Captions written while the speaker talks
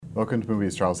Welcome to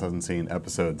Movies Charles Hasn't Seen,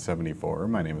 episode 74.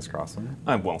 My name is Crossland.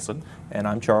 I'm Wilson. And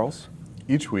I'm Charles.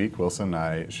 Each week, Wilson and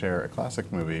I share a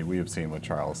classic movie we have seen with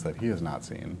Charles that he has not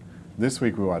seen. This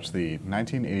week, we watched the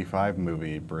 1985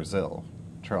 movie Brazil.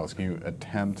 Charles, can you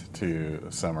attempt to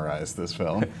summarize this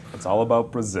film? It's all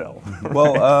about Brazil.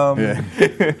 Well,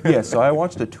 so I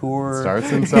watched a tour.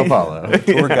 Starts in Sao Paulo.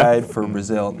 Tour guide for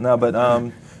Brazil. No,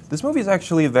 but this movie is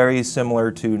actually very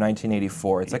similar to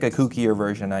 1984. It's like a kookier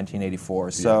version of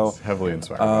 1984. So Yes, heavily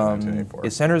inspired by 1984.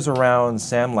 it centers around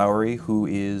Sam Lowry, who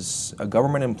is a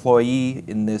government employee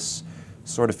in this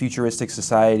sort of futuristic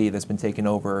society that's been taken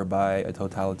over by a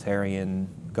totalitarian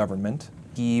government.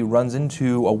 He runs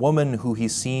into a woman who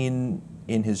he's seen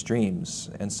in his dreams,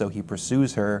 and so he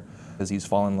pursues her because he's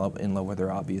fallen in love with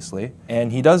her, obviously.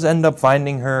 And he does end up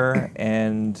finding her,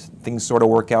 and things sort of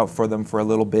work out for them for a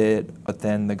little bit, but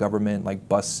then the government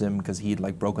busts him because he'd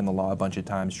broken the law a bunch of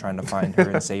times trying to find her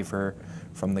and save her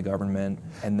from the government.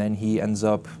 And then he ends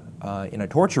up in a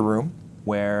torture room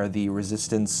where the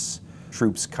resistance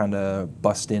troops kind of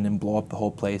bust in and blow up the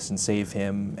whole place and save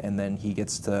him, and then he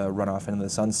gets to run off into the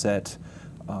sunset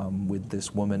with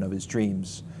this woman of his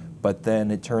dreams. But then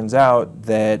it turns out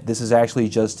that this is actually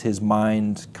just his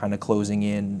mind kind of closing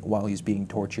in while he's being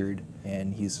tortured,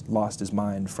 and he's lost his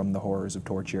mind from the horrors of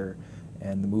torture,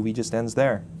 and the movie just ends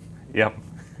there. Yep.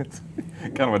 It's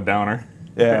kind of a downer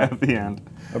at the end.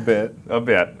 A bit.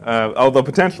 Although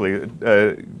potentially,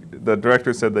 the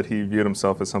director said that he viewed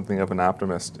himself as something of an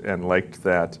optimist and liked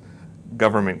that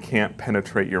government can't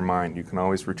penetrate your mind. You can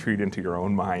always retreat into your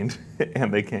own mind,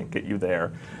 and they can't get you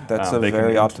there. That's a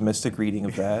very optimistic reading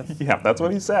of that. Yeah, that's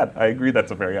what he said. I agree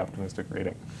that's a very optimistic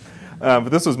reading. But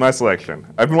this was my selection.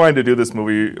 I've been wanting to do this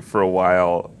movie for a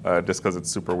while just because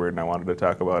it's super weird and I wanted to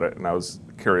talk about it, and I was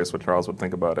curious what Charles would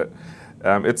think about it.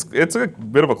 It's a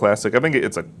bit of a classic. I think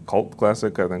it's a cult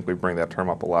classic. I think we bring that term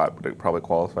up a lot, but it probably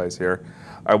qualifies here.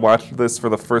 I watched this for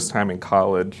the first time in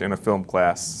college in a film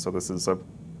class, so this is a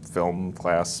film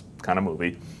class kind of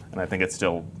movie, and I think it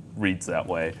still reads that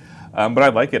way. But I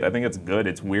like it. I think it's good.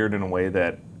 It's weird in a way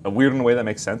that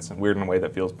makes sense, and weird in a way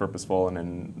that feels purposeful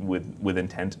and with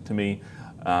intent to me,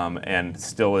 and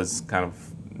still is kind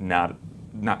of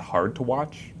not hard to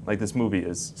watch. This movie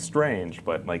is strange,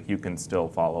 but you can still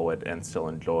follow it and still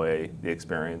enjoy the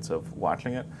experience of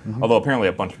watching it. Mm-hmm. Although apparently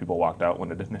a bunch of people walked out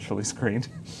when it initially screened.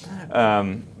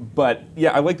 But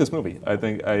yeah, I like this movie. I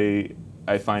think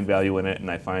I find value in it,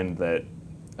 and I find that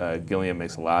Gilliam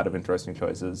makes a lot of interesting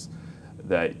choices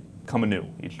that come anew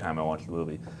each time I watch the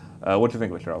movie. What do you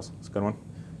think of it, Charles? It's a good one?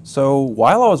 So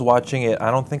while I was watching it,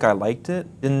 I don't think I liked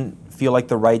it. Didn't feel like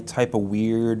the right type of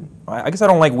weird. I guess I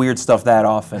don't like weird stuff that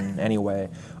often anyway.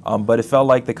 But it felt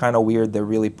like the kind of weird that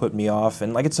really put me off.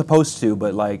 And it's supposed to,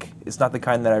 but it's not the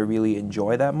kind that I really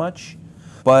enjoy that much.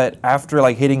 But after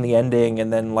hitting the ending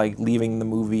and then leaving the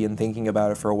movie and thinking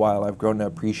about it for a while, I've grown to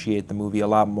appreciate the movie a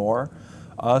lot more.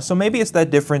 So maybe it's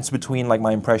that difference between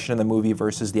my impression of the movie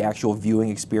versus the actual viewing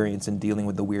experience and dealing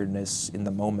with the weirdness in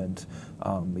the moment.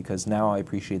 Because now I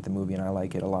appreciate the movie and I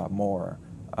like it a lot more,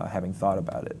 having thought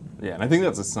about it. Yeah, and I think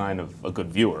that's a sign of a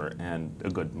good viewer and a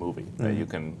good movie, that you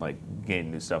can gain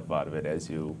new stuff out of it as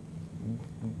you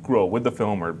grow with the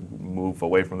film or move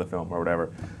away from the film or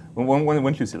whatever. When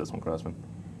did you see this one, Crossman?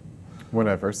 When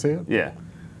I first see it? Yeah.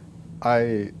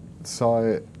 I saw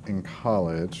it in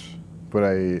college, but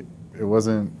it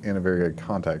wasn't in a very good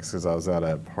context because I was at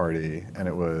a party and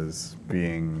it was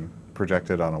being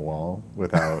projected on a wall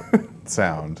without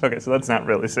sound. Okay, so that's not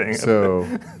really saying it. So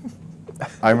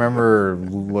I remember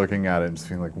looking at it and just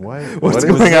being like, What's is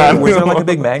going on? Was there a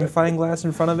big magnifying glass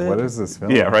in front of it? What is this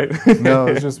film? Yeah, right? No,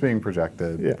 it was just being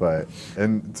projected. Yeah.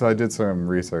 And so I did some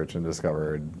research and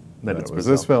discovered that it's it was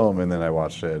Brazil. this film, and then I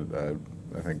watched it,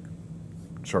 I think,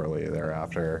 shortly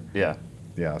thereafter. Yeah.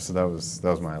 Yeah, so that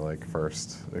was my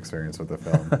first experience with the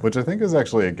film, which I think is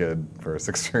actually a good first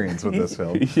experience with this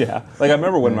film. Yeah. I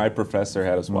remember when my professor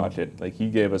had us watch it, he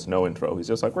gave us no intro. He's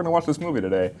just we're going to watch this movie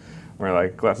today. We're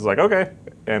class is okay.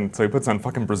 And so he puts on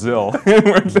fucking Brazil. And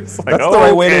we're just That's the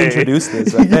right way to introduce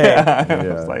this, I think. Yeah.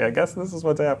 Yeah. I guess this is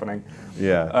what's happening.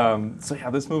 Yeah. So yeah,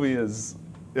 this movie is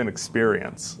an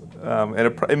experience. And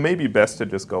it may be best to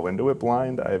just go into it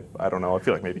blind. I don't know. I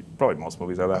feel probably most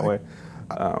movies are that way.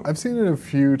 I've seen it a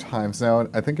few times now,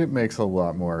 and I think it makes a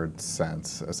lot more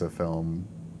sense as a film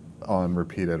on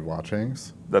repeated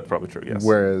watchings. That's probably true, yes.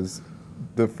 Whereas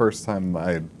the first time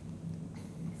I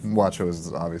watched it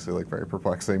was obviously very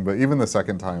perplexing, but even the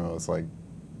second time I was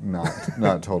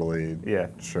not totally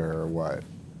sure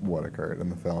what occurred in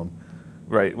the film.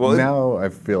 Right. Well, now I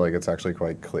feel like it's actually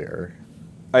quite clear.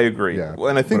 I agree. Yeah. Well,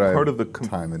 and I think but part have of the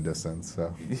time and distance.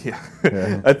 So yeah,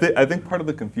 Yeah. I think part of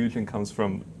the confusion comes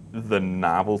from the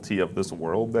novelty of this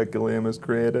world that Gilliam has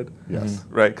created. yes.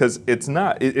 Right, because it's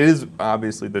not. It is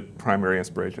obviously the primary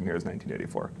inspiration here is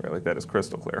 1984. Right, like that is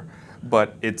crystal clear.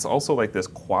 But it's also like this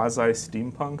quasi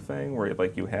steampunk thing where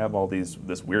like you have all this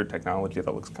weird technology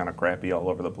that looks kind of crappy all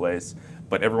over the place,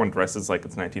 but everyone dresses like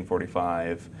it's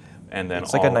 1945, and then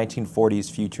It's like a 1940s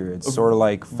future. It's sort of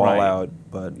like Fallout,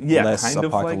 but less kind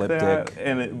of like apocalyptic.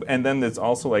 that. And then there's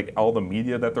also like all the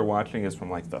media that they're watching is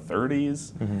from like the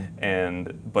 30s,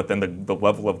 but then the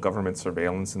level of government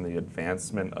surveillance and the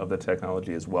advancement of the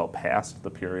technology is well past the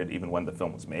period even when the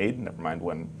film was made. Never mind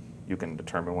when you can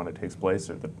determine when it takes place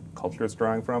or the culture it's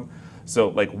drawing from. So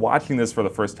like watching this for the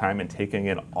first time and taking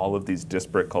in all of these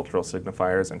disparate cultural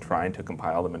signifiers and trying to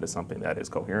compile them into something that is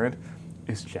coherent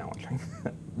is challenging.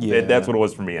 Yeah. That's what it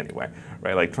was for me anyway,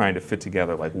 right? Like trying to fit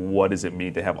together, like what does it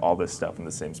mean to have all this stuff in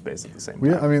the same space at the same time?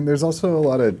 Yeah, I mean, there's also a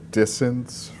lot of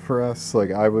distance for us.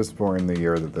 Like, I was born the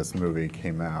year that this movie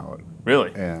came out,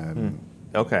 Really? and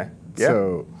Okay. Yeah.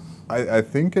 so I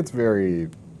think it's very,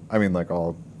 I mean, like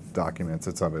all documents,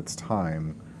 it's of its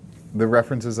time. The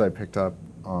references I picked up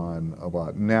on a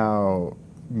lot now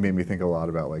made me think a lot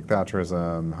about like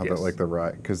Thatcherism, how Yes. that like the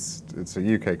right, because it's a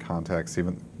UK context.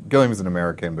 Even Gilliam is an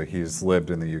American, but he's lived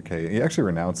in the UK. He actually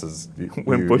renounces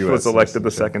when Bush was US elected the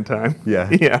citizenship. second time. Yeah.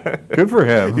 Yeah. Good for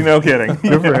him. You know, kidding.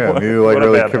 Good for him. He like What a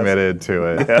really badass. committed to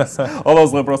it. Yes. All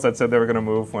those liberals that said they were going to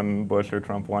move when Bush or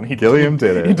Trump won. Gilliam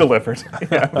did it. He delivered.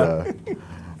 Yeah.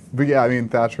 But yeah, I mean,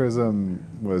 Thatcherism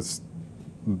was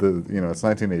it's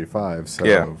 1985, so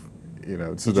Yeah.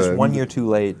 so Just 1 year too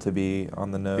late to be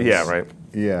on the nose. Yeah, right.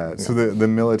 Yeah, so the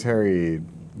military,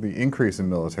 the increase in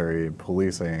military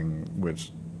policing,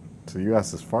 which to the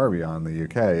U.S. is far beyond the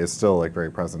U.K., is still like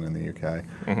very present in the U.K.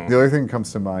 The other thing that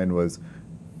comes to mind was,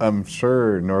 I'm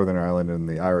sure Northern Ireland and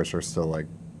the Irish are still like,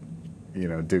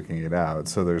 duking it out.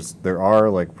 So there are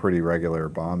like pretty regular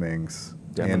bombings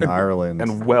in Ireland.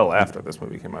 And well after this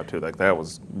movie came out, too. Like, that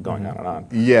was going on and on.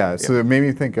 Yeah, so it made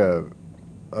me think of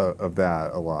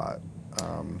that a lot.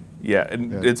 Yeah,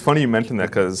 and Yeah. it's funny you mentioned that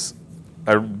because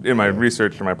in my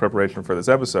research and my preparation for this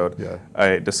episode, Yeah.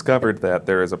 I discovered that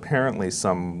there is apparently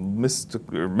some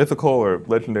mythical or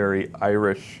legendary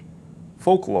Irish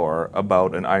folklore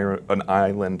about an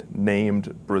island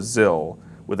named Brazil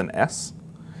with an S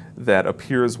that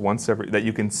appears that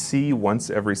you can see once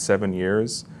every 7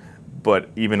 years, but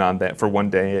even on that for one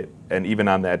day, and even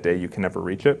on that day you can never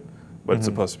reach it. But it's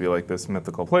supposed to be like this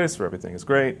mythical place where everything is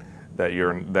great, that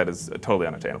is totally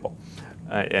unattainable.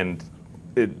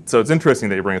 So it's interesting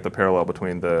that you bring up the parallel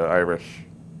between the Irish,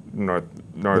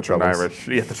 Northern Troubles. Irish,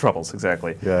 the Troubles,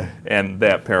 exactly, Yeah. and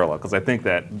that parallel, because I think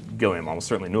that Gilliam almost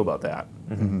certainly knew about that,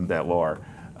 that lore,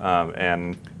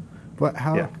 and But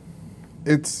how? Yeah.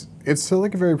 It's still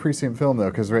like a very prescient film though,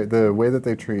 because the way that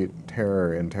they treat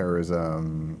terror and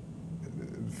terrorism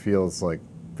feels like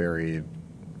very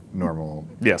normal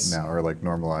Yes. now, or like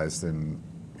normalized in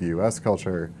the U.S.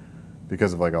 culture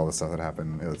because of like all the stuff that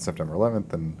happened September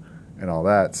 11th and all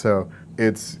that. So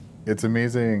it's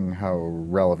amazing how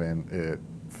relevant it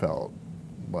felt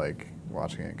like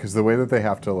watching it, because the way that they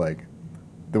have to like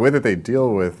the way that they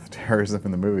deal with terrorism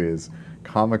in the movie is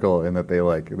comical in that they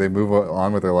move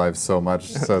on with their lives so much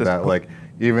so that like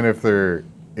even if they're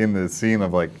in the scene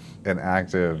of like an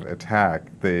active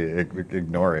attack, they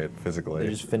ignore it physically.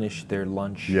 They just finish their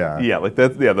lunch. Yeah. like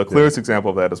that. Yeah, the clearest example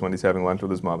of that is when he's having lunch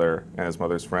with his mother and his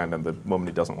mother's friend and the woman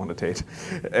he doesn't want to date,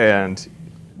 and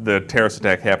the terrorist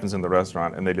attack happens in the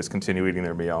restaurant, and they just continue eating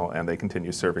their meal, and they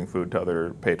continue serving food to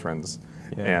other patrons.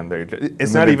 Yeah. And it's And not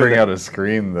then they even bring out a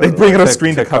screen. they bring out a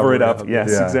screen to to cover it cover it up. up. Yes,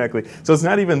 Yeah. exactly. So it's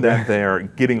not even that they're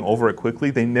getting over it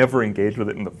quickly. They never engage with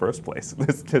it in the first place.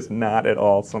 It's just not at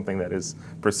all something that is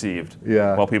perceived.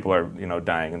 Yeah. While people are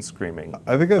dying and screaming.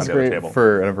 I think that's on the other great table.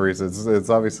 for a number of reasons. It's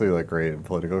obviously like great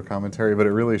political commentary, but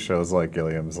it really shows like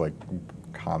Gilliam's like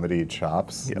comedy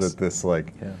chops. Yes. That this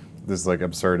like Yeah. this like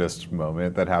absurdist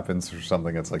moment that happens for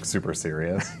something that's like super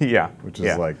serious. Yeah. Which is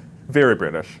yeah. like very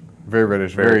British. very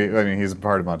British. Very- Very. I mean, he's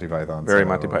part of Monty Python. Very so,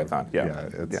 Monty Python, yeah.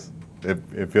 Yeah.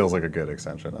 It feels like a good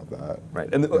extension of that. Right,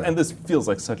 and this feels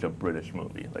like such a British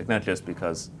movie, like not just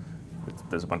because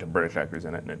there's a bunch of British actors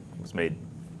in it and it was made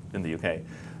in the UK,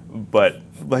 but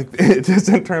like just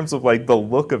in terms of like the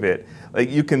look of it, like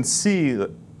you can see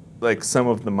like some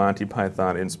of the Monty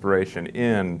Python inspiration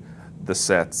in the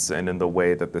sets and in the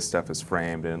way that this stuff is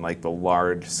framed and like the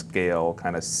large scale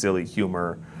kind of silly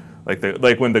humor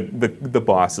Like when the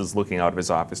boss is looking out of his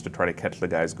office to try to catch the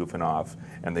guys goofing off,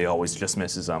 and they always just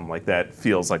misses them. Like that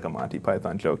feels like a Monty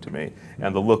Python joke to me.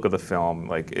 And the look of the film,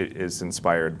 like it is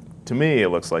inspired. To me, it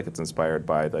looks like it's inspired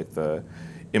by like the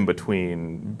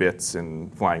in-between bits in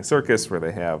Flying Circus, where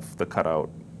they have the cutout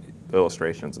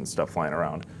illustrations and stuff flying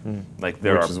around. Like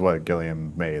Which is what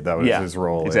Gilliam made. That was his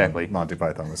role exactly. in Monty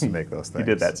Python, was to make those things.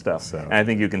 He did that stuff. So. And I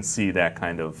think you can see that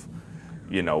kind of,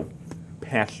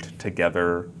 patched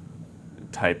together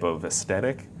type of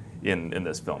aesthetic in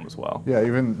this film as well. Yeah,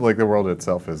 even like the world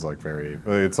itself is like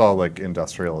it's all like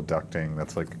industrial ducting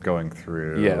that's like going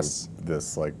through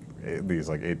this like these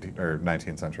like 18th or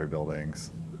 19th century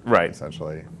buildings. Right.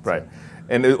 Essentially. Right.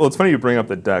 And it's funny you bring up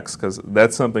the ducks, because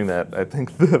that's something that I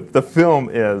think the film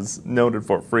is noted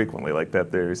for frequently, like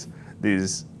that there's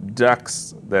these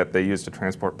ducks that they use to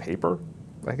transport paper,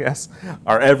 I guess,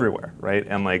 are everywhere, right?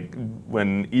 And like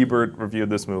when Ebert reviewed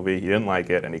this movie, he didn't like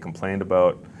it, and he complained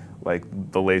about like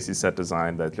the lazy set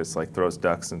design that just like throws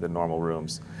ducks into normal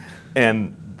rooms.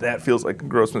 And that feels like a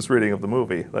gross misreading of the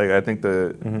movie. Like I think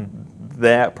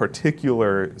that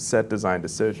particular set design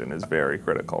decision is very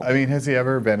critical. I mean, has he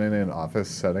ever been in an office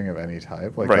setting of any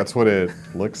type? Like, Right. That's what it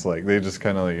looks like. They just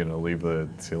kind of, leave the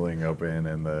ceiling open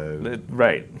and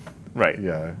Right.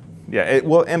 yeah. Yeah.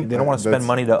 And They don't want to spend That's-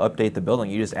 money to update the building.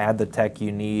 You just add the tech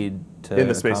you need to In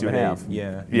the space you accommodate. have.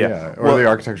 Yeah. Yeah. Or Well- the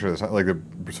architecture of the time, like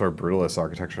the sort of brutalist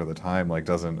architecture of the time, like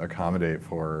doesn't accommodate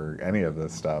for any of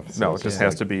this stuff. So No, it it's just like-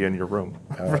 has to be in your room,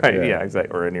 right? yeah. Yeah,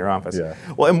 exactly, or in your office. Yeah.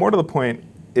 Well, and more to the point,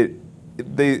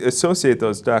 they associate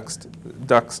those ducks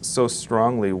so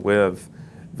strongly with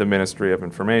the Ministry of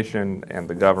Information and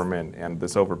the government and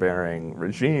this overbearing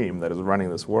regime that is running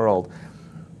this world,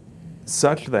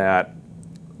 such that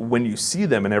when you see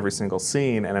them in every single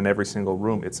scene and in every single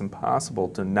room, it's impossible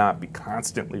to not be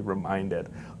constantly reminded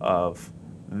of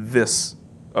this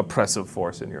oppressive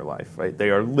force in your life, right? They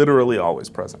are literally always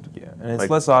present. Yeah, and it's Like-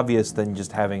 less obvious than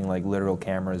just having like literal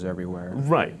cameras everywhere.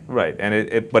 Right,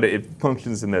 and but it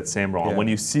functions in that same role. Yeah. And when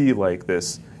you see like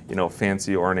this,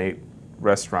 fancy ornate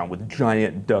restaurant with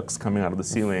giant ducks coming out of the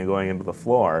ceiling and going into the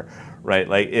floor, right?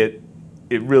 Like it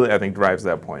really, I think, drives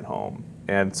that point home.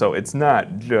 And so it's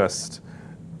not just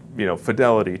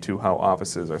fidelity to how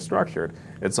offices are structured.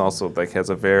 It's also like has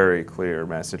a very clear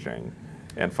messaging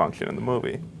and function in the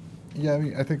movie. Yeah, I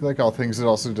mean, I think like all things, it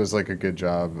also does like a good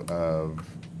job of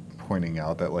pointing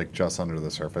out that like just under the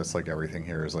surface, like everything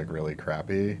here is like really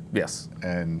crappy. Yes.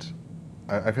 And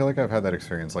I feel like I've had that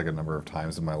experience like a number of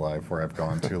times in my life where I've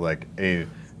gone to like a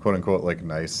quote unquote like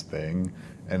nice thing.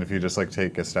 And if you just like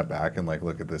take a step back and like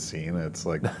look at this scene, it's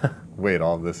like, wait,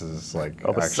 all of this is like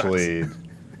All this actually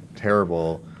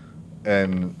terrible.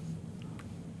 And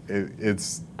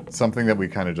it's something that we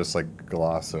kind of just like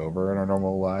gloss over in our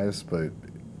normal lives, but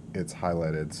it's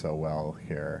highlighted so well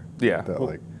here. Yeah. That Well,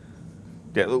 like,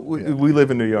 Yeah, we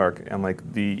live in New York, and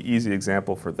like the easy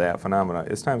example for that phenomena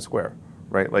is Times Square,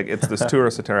 right? Like it's this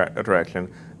tourist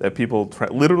attraction that people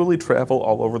literally travel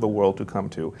all over the world to come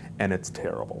to, and it's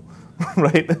terrible,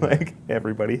 right? Like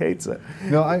everybody hates it.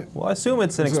 no, I Well, I assume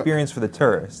it's an So- experience for the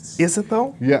tourists. Is it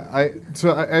though? Yeah, I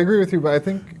agree with you, but I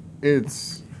think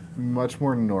it's much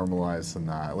more normalized than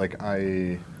that. Like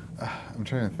I'm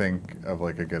trying to think of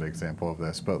like a good example of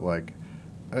this, but like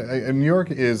New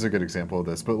York is a good example of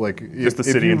this. But like Just the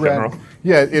city in general.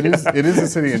 Yeah, it is. It is a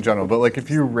city in general. But like if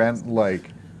you rent like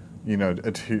a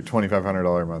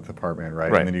 $2,500 a month apartment, right?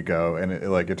 Right. And then you go and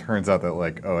it turns out that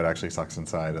like it actually sucks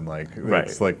inside and like Right.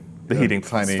 it's like The a heating's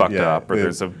tiny, fucked yeah, up, or it-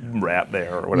 there's a rat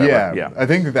there, or whatever. yeah, I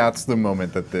think that's the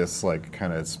moment that this like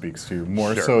kind of speaks to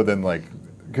more Sure. so than like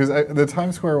because the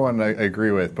Times Square one I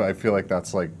agree with, but I feel like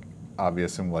that's like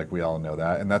obvious and like we all know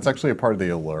that, and that's actually a part of the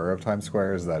allure of Times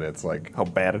Square is that it's like How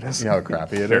bad it is. how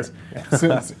crappy it Sure. is.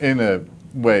 Since in a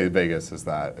way Vegas is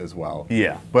that as well.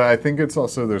 Yeah. But I think it's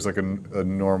also there's like a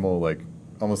normal like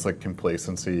almost like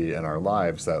complacency in our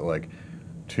lives that like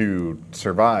to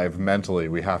survive mentally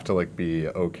we have to like be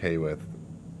okay with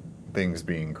things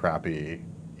being crappy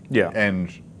Yeah.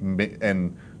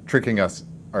 and tricking us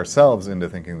ourselves into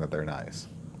thinking that they're nice.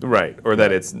 Right. Or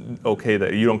that it's okay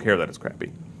that you don't care that it's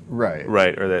crappy. Right.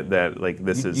 Right. Or that like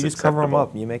this You is just cover them acceptable.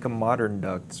 up. You make them modern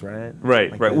ducts, right?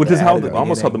 Right, Like right. the- Which the is how added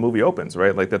almost how the beginning. movie opens,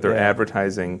 right? Like that they're Yeah.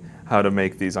 advertising how to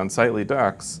make these unsightly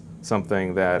ducks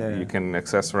something that Yeah. you can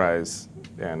accessorize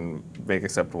and make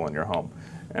acceptable in your home,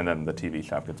 and then the TV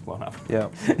shop gets blown up. Yeah.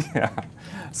 Yeah.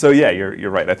 So yeah, you're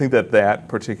right. I think that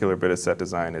particular bit of set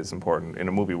design is important in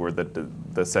a movie where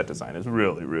the set design is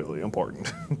really, really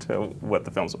important to what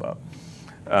the film's about.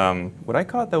 What I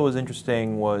caught that was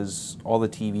interesting was all the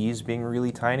TVs being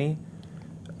really tiny.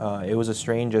 It was a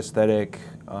strange aesthetic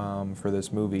for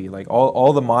this movie. Like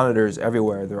all the monitors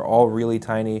everywhere, they're all really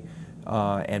tiny,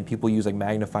 and people use like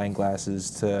magnifying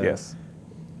glasses to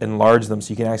enlarge them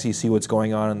so you can actually see what's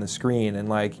going on the screen. And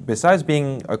like besides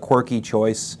being a quirky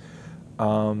choice,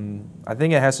 I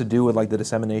think it has to do with like the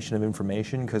dissemination of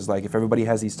information, because like if everybody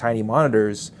has these tiny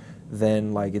monitors,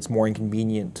 then like it's more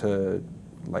inconvenient to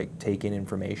like take in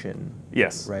information.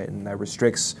 Yes. Right, and that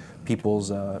restricts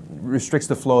people's restricts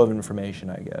the flow of information,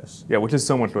 I guess. Yeah, which is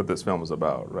so much what this film is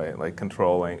about, right? Like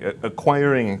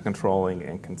acquiring and controlling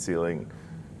and concealing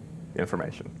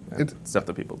information, and stuff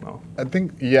that people know. I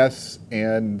think yes,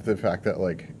 and the fact that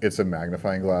like it's a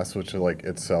magnifying glass, which like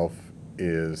itself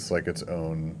is like its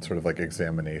own sort of like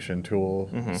examination tool.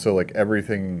 So like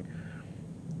everything,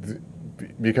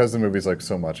 because the movie's like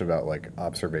so much about like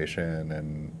observation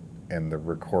and the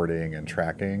recording and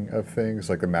tracking of things,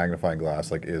 like the magnifying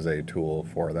glass like is a tool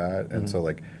for that. And so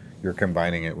like you're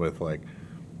combining it with like,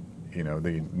 you know,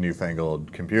 the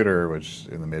newfangled computer, which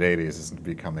in the mid 80s is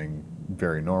becoming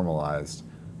very normalized.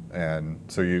 And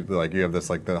so you have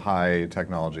this like the high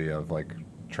technology of like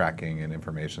tracking and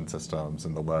information systems,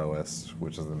 and the lowest,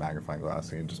 which is the magnifying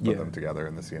glass, and you just put them together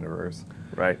in this universe.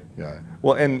 Right. Yeah.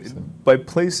 Well, and by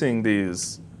placing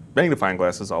these magnifying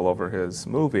glasses all over his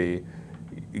movie,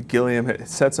 Gilliam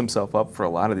sets himself up for a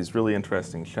lot of these really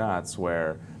interesting shots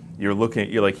where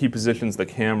he positions the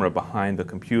camera behind the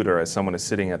computer as someone is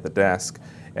sitting at the desk,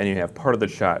 and you have part of the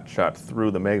shot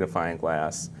through the magnifying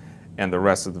glass, and the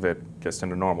rest of it just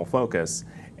in a normal focus.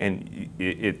 And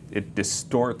it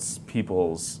distorts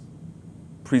people's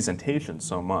presentation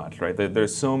so much, right?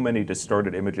 There's so many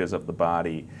distorted images of the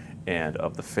body and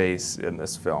of the face in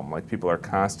this film. Like, people are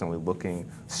constantly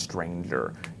looking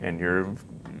stranger, and you're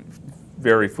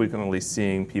very frequently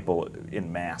seeing people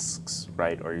in masks,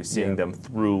 right? Or you're seeing them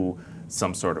through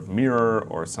some sort of mirror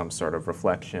or some sort of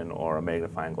reflection or a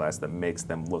magnifying glass that makes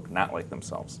them look not like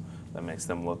themselves, that makes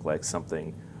them look like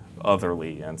something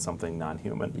otherly and something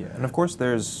non-human. Yeah, and of course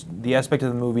there's the aspect of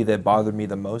the movie that bothered me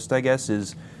the most, I guess,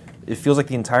 is it feels like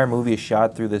the entire movie is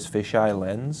shot through this fisheye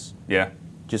lens. Yeah.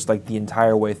 Just like the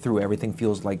entire way through, everything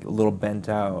feels like a little bent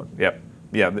out. Yep.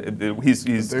 Yeah, he's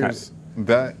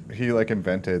that he like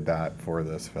invented that for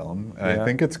this film, and I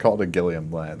think it's called a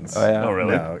Gilliam lens. Oh, yeah. Oh,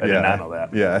 really? No, I did not know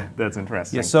that. Yeah. That's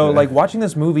interesting. Yeah, so like watching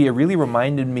this movie, it really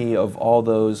reminded me of all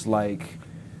those like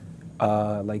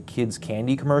kids'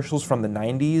 candy commercials from the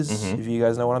 90s, if you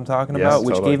guys know what I'm talking about,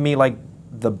 which gave me like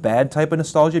the bad type of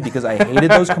nostalgia because I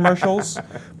hated those commercials,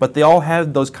 but they all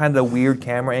had those kind of weird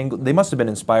camera angles. They must have been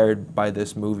inspired by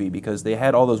this movie because they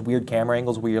had all those weird camera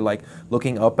angles where you're like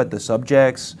looking up at the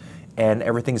subjects and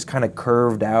everything's kind of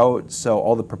curved out, so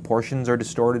all the proportions are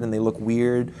distorted and they look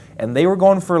weird. And they were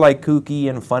going for like kooky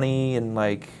and funny and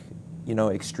like, you know,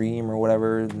 extreme or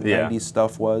whatever the 90s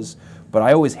stuff was. But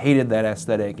I always hated that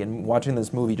aesthetic, and watching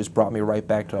this movie just brought me right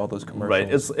back to all those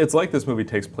commercials. Right. It's like this movie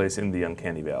takes place in the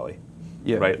uncanny valley.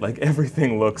 Yeah. Right? Like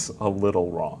everything looks a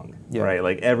little wrong. Yeah. Right?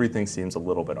 Like everything seems a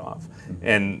little bit off.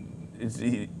 And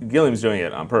Gilliam's doing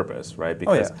it on purpose, right?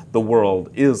 Because the world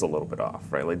is a little bit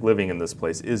off, right? Like living in this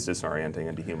place is disorienting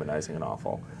and dehumanizing and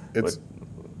awful.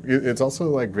 It's also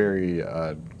like very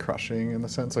crushing in the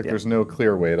sense like there's no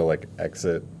clear way to like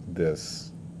exit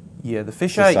this the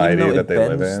fisheye, society even though that they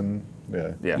bends, live in.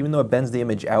 Yeah. Even though it bends the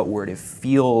image outward, it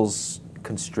feels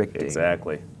constricting.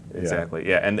 Exactly.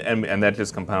 Yeah, and that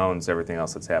just compounds everything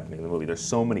else that's happening in the movie. There's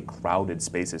so many crowded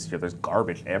spaces here. There's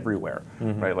garbage everywhere,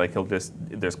 right? Like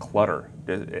there's clutter.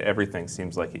 Everything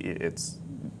seems like it's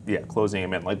closing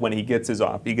him in. Like when he gets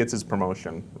his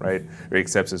promotion, right? Or he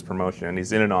accepts his promotion, and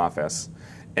he's in an office,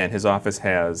 and his office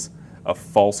has a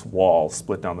false wall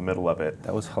split down the middle of it.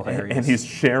 That was hilarious. And he's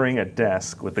sharing a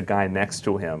desk with the guy next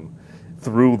to him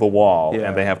through the wall,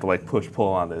 and they have to like pull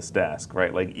on this desk,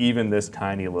 right? Like even this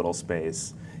tiny little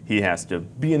space, he has to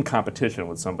be in competition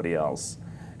with somebody else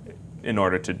in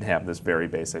order to have this very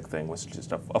basic thing, which is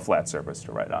just a flat surface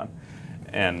to write on.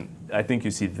 And I think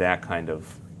you see that kind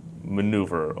of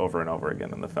maneuver over and over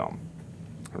again in the film,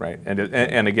 right?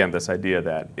 And again, this idea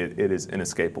that it is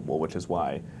inescapable, which is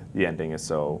why the ending is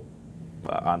so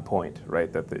on point,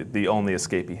 right? That the only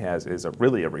escape he has is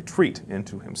really a retreat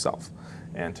into himself,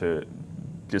 and to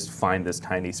just find this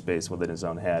tiny space within his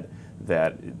own head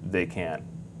that they can't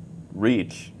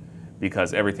reach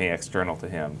because everything external to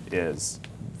him is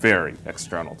very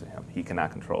external to him. He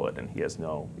cannot control it, and he has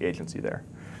no agency there.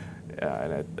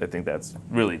 And I think that's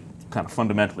really kind of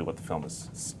fundamentally what the film is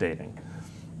stating.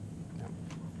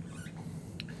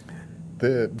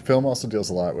 The film also deals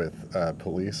a lot with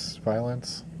police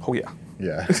violence. Oh, yeah.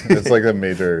 Yeah, it's like a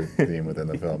major theme within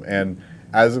the film. And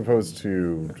as opposed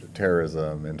to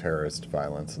terrorism and terrorist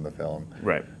violence in the film.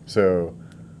 Right. So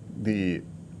the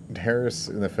terrorists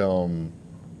in the film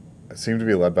seem to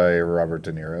be led by Robert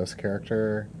De Niro's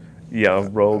character. Yeah,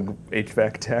 rogue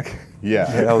HVAC tech. Yeah.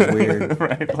 That was weird.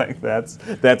 Right, like that's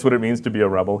what it means to be a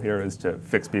rebel here, is to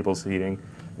fix people's heating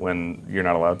when you're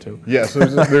not allowed to. Yeah, so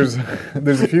there's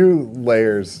a few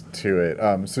layers to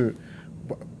it. So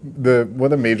one of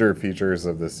the major features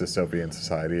of this dystopian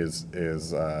society is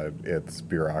its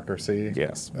bureaucracy.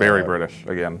 Yes, very British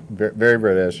again. Very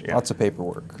British. Yeah. Lots of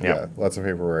paperwork. Yeah, lots of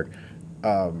paperwork.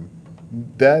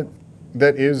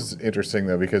 That is interesting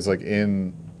though, because like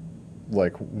in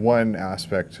like one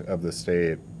aspect of the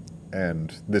state,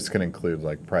 and this can include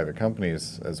like private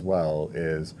companies as well,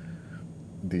 is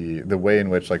the way in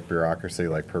which like bureaucracy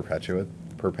like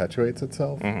perpetuates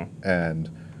itself. Mm-hmm. And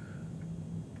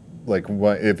like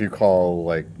what if you call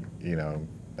like, you know,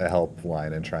 a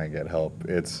helpline and try and get help,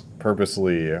 it's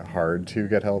purposely hard to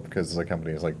get help because the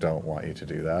companies like don't want you to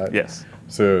do that. Yes.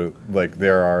 So like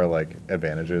there are like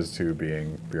advantages to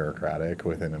being bureaucratic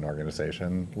within an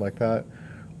organization like that.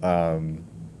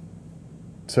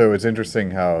 So it's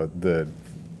interesting how the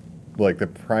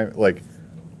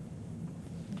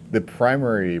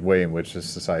primary way in which this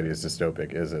society is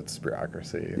dystopic is its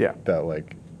bureaucracy. Yeah. That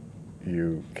like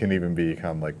you can even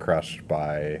become like crushed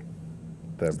by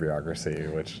the bureaucracy,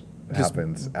 which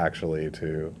happens actually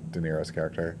to De Niro's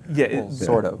character. Yeah, Well,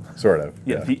 sort of. Sort of.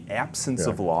 Yeah, the absence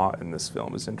Yeah. of law in this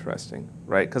film is interesting,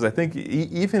 right? Because I think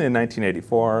even in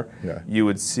 1984, Yeah. you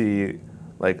would see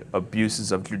like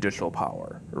abuses of judicial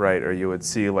power, right? Or you would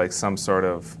see like some sort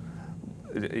of,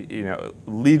 you know,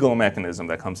 legal mechanism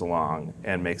that comes along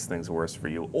and makes things worse for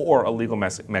you, or a legal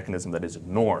mechanism that is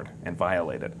ignored and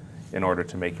violated in order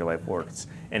to make your life worse.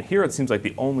 And here it seems like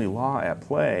the only law at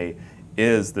play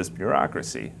is this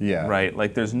bureaucracy, Yeah. right?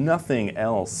 Like there's nothing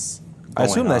else I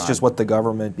assume going that's on. just what the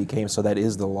government became, so that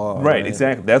is the law. Right,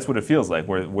 exactly. That's what it feels like,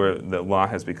 where the law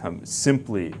has become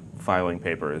simply filing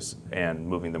papers and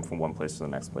moving them from one place to the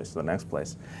next place to the next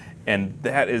place. And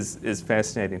that is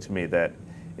fascinating to me, that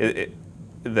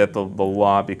that the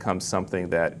law becomes something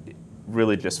that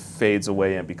really just fades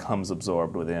away and becomes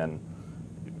absorbed within,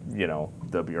 you know,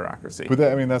 the bureaucracy. But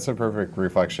that, I mean, that's a perfect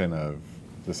reflection of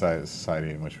the society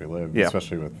in which we live, Yeah.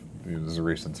 especially with there's a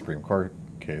recent Supreme Court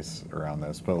case around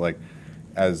this. But like,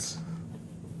 as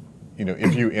you know,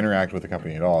 if you interact with the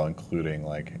company at all, including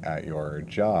like at your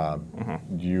job,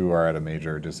 you are at a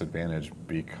major disadvantage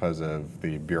because of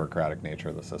the bureaucratic nature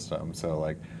of the system. So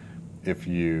like, if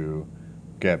you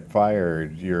get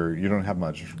fired, you don't have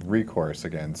much recourse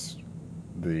against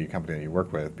the company that you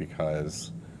work with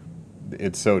because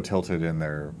it's so tilted in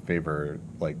their favor.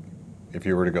 Like, if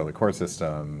you were to go to the court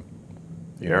system,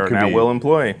 you know, You're it could an be- at-will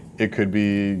employee. It could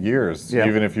be years, Yeah.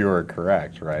 even if you were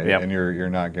correct, right? Yep. And you're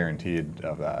not guaranteed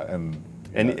of that. And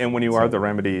when you are, the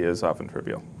remedy is often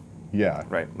trivial, yeah,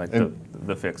 right? Like And-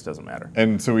 the fix doesn't matter.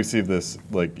 And so we see this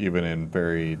like even in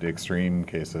very extreme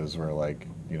cases where like,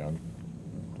 you know,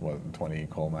 20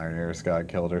 coal miners got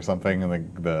killed or something,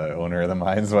 and the owner of the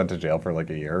mines went to jail for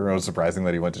like a year. It was surprising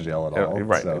that he went to jail at all.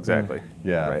 Right, So, exactly.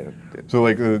 Yeah. Right. So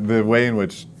like the way in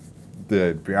which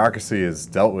the bureaucracy is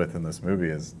dealt with in this movie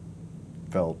is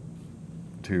felt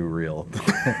too real.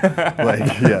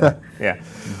 Like, yeah. Yeah.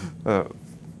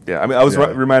 Yeah, I mean, I was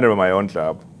Yeah. reminded of my own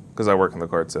job because I work in the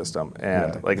court system.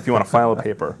 And, Yeah. like, if you want to file a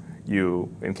paper,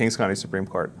 in Kings County Supreme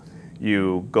Court,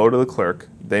 you go to the clerk,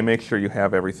 they make sure you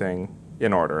have everything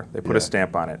in order. They put Yeah. a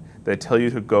stamp on it. They tell you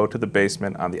to go to the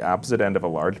basement on the opposite end of a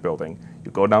large building.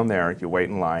 You go down there, you wait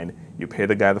in line, you pay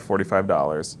the guy the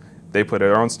 $45. They put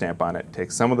their own stamp on it,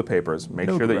 take some of the papers, make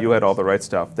No sure that you had all the right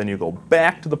stuff. Then you go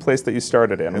back to the place that you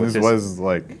started in. And which this is, was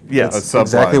like Yes. a subplot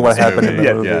Exactly in what this happened in movie.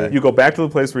 the movie. Yeah. You go back to the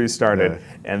place where you started,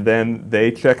 Yeah. and then they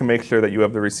check and make sure that you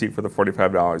have the receipt for the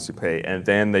 $45 you pay, and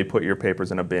then they put your papers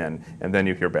in a bin, and then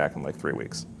you hear back in like 3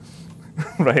 weeks.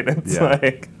 Right? It's Yeah.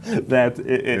 like that.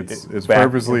 It's back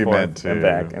purposely and forth meant to and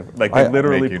back. Like they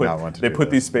literally make you not want to they do put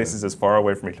this, these spaces as far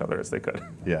away from each other as they could.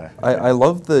 Yeah. I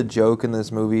love the joke in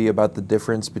this movie about the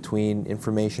difference between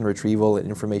information retrieval and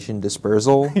information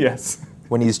dispersal. Yes.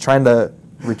 When he's trying to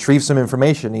retrieve some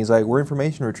information, he's like, "We're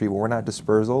information retrieval. We're not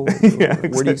dispersal. Yeah, Where do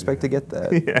exactly. you expect to get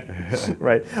that?" Yeah,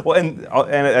 right. Well, and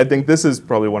I think this is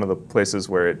probably one of the places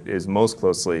where it is most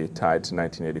closely tied to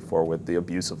 1984 with the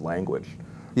abuse of language,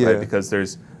 Yeah. right? Because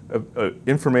there's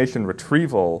information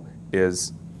retrieval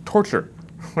is torture.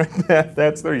 Right?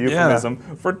 That's their euphemism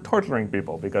for torturing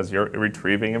people, because you're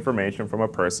retrieving information from a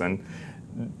person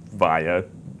via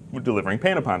delivering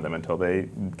pain upon them until they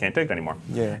can't take it anymore.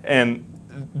 Yeah. And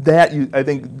I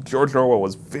think George Orwell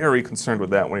was very concerned with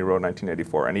that when he wrote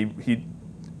 1984, and he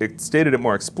stated it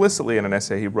more explicitly in an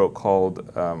essay he wrote called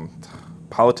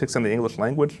Politics and the English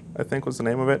Language, I think was the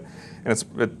name of it. And it's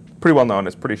pretty well known.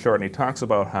 It's pretty short. And he talks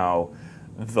about how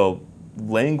the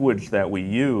language that we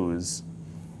use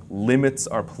limits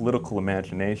our political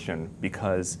imagination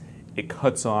because it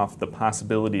cuts off the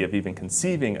possibility of even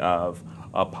conceiving of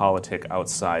a politic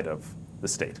outside of the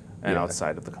state and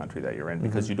outside of the country that you're in,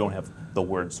 because you don't have the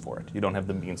words for it. You don't have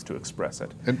the means to express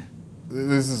it. And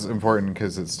this is important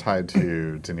because it's tied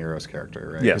to De Niro's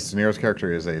character, right? Yes. Because De Niro's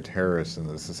character is a terrorist in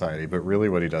the society, but really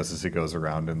what he does is he goes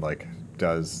around and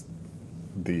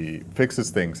fixes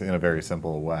things in a very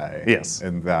simple way. Yes.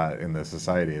 And that in the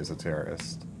society is a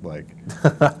terrorist. Right.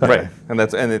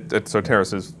 And so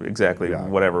terrorist is exactly Yeah.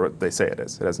 whatever they say it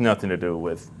is. It has nothing to do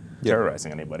with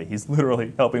terrorizing anybody. He's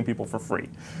literally helping people for free.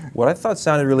 What I thought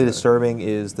sounded really disturbing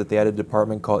is that they had a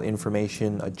department called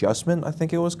Information Adjustment, I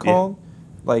think it was called.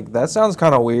 Like, that sounds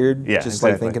kind of weird, Yeah, just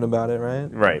exactly. like thinking about it,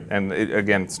 right? Right. And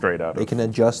again, straight out They of... can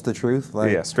adjust the truth.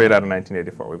 Like, Yeah, straight out of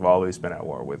 1984. We've always been at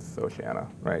war with Oceania,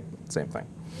 right? Same thing.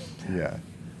 Yeah.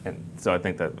 And so I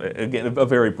think that, again, a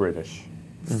very British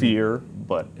fear,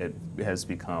 but it has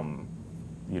become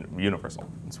universal.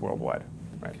 It's worldwide,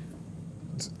 right?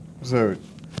 So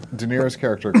De Niro's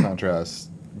character contrasts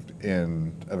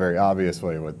in a very obvious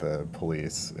way with the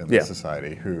police in the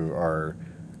society who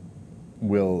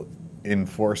will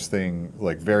enforce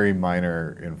like very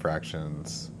minor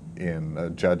infractions in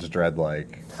a Judge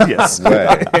Dredd-like Yes.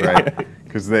 way, right?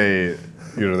 Because they're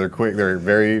quick, they're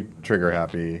very trigger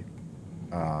happy.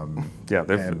 Yeah,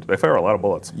 they fire a lot of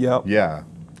bullets. Yep. Yeah,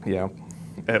 Yeah.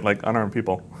 At like unarmed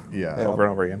people yeah. over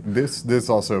and over again. This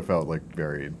also felt like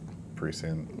very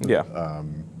recent. Yeah.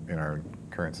 In our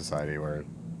current society where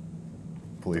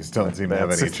police don't seem to have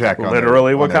That's any check on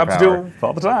literally their, what on their cops power. do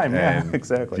all the time. Yeah, And-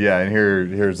 exactly. Yeah, and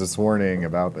here's this warning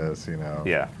about this,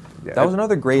 Yeah. That was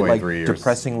another great, like, 23 years.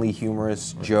 depressingly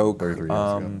humorous joke. 33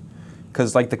 years,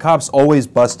 Because, like, the cops always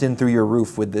bust in through your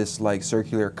roof with this, like,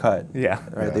 circular cut. Yeah.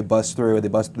 Right? Yeah. They bust through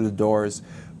the doors.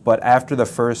 But after the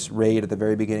first raid at the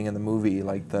very beginning of the movie,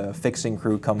 like, the fixing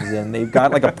crew comes in. They've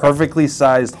got, like, a perfectly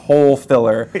sized hole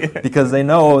filler because they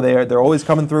know they're always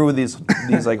coming through with these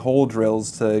like, hole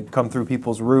drills to come through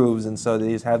people's roofs. And so they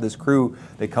just have this crew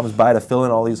that comes by to fill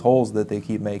in all these holes that they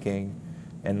keep making.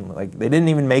 And, like, they didn't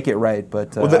even make it right,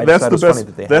 but I just that's thought it the was funny best.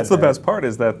 that they That's had the that. best part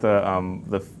is that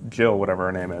the Jill, whatever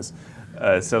her name is,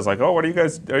 says like, "Oh, what are you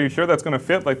guys? Are you sure that's going to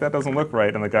fit? Like that doesn't look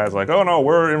right." And the guy's like, "Oh no,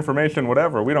 we're information,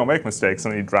 whatever. We don't make mistakes."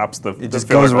 And he drops the just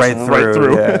filler goes right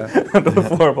through, yeah. onto the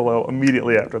floor below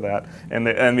immediately after that. And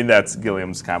I mean that's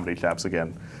Gilliam's comedy chops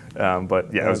again.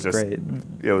 But yeah, That it was was just great.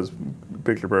 it was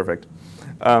picture perfect.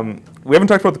 We haven't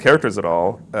talked about the characters at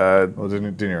all. Well, De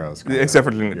Niro's kind of- Except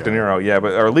for De Niro, yeah.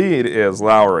 But our lead is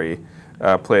Lowry,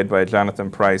 played by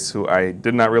Jonathan Pryce, who I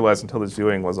did not realize until this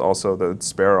viewing was also the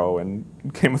Sparrow in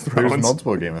Game of Thrones. There's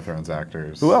multiple Game of Thrones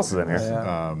actors. Who else is in here?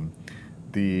 Yeah.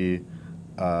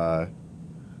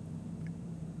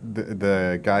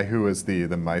 The guy who was the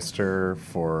Meister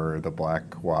for the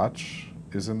Black Watch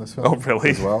is in this film. Oh,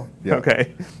 really? As well. Yeah.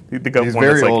 Okay. He's One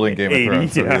very that's like old in Game 80, of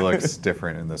Thrones, so yeah. he looks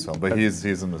different in this film. But he's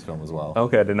in this film as well.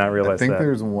 Okay, I did not realize I think that.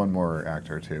 there's one more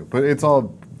actor too, but it's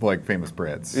all like famous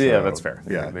Brits. Yeah, so, that's fair.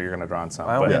 Yeah. You're going to draw on some.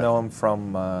 I but only Yeah. know him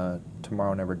from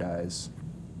Tomorrow Never Dies.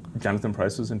 Jonathan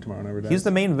Pryce was in Tomorrow Never Dies? He's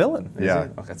the main villain. Yeah.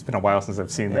 Okay, it's been a while since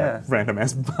I've seen Yeah. that random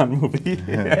ass Bond movie.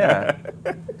 Yeah.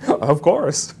 Of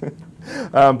course.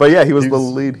 But yeah, he was He's the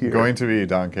lead here. going to be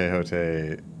Don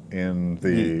Quixote in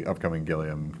the upcoming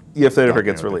Gilliam. if that ever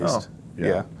gets documentary. released. Oh,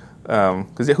 yeah. Yeah.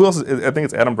 Because who else? I think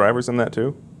it's Adam Driver's in that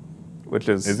too. Which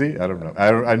is. Is he? I don't know.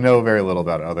 I know very little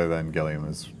about it other than Gilliam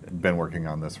has been working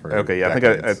on this for Okay, yeah,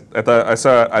 decades. I thought I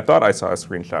saw a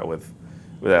screenshot with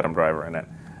Adam Driver in it.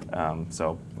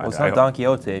 So Well, it's I not Don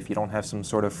Quixote if you don't have some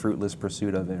sort of fruitless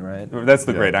pursuit of it, right? That's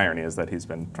the Yeah. great irony is that he's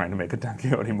been trying to make a Don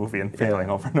Quixote movie and failing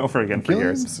over and over again for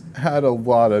years. Gilliam's had a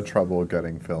lot of trouble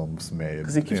getting films made.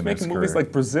 Because he keeps in making his movies career.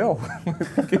 like Brazil.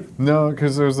 No,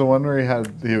 because there was the one where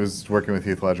he was working with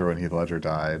Heath Ledger when Heath Ledger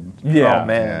died. Yeah. Oh,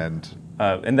 man.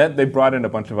 And and they brought in a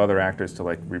bunch of other actors to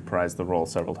like reprise the role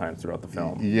several times throughout the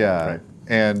film. yeah, Right.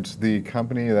 and the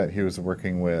company that he was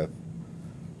working with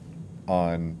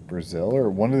on Brazil or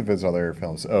one of his other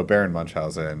films, Baron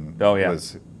Munchausen. Oh, yeah.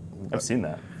 was I've seen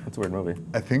that. That's a weird movie.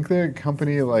 I think the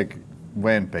company like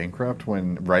went bankrupt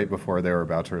right before they were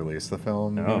about to release the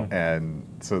film, Oh. and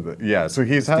so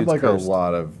he's had dude's like cursed.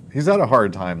 he's had a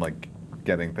hard time like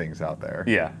getting things out there.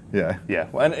 Yeah. Yeah. Yeah.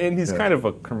 Well, and he's Yeah. kind of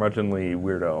a curmudgeonly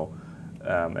weirdo.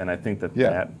 And I think that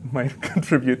Yeah. that might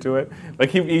contribute to it. Like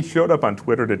he showed up on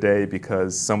Twitter today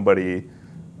because somebody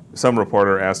some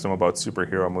reporter asked him about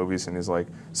superhero movies, and he's like,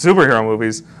 "Superhero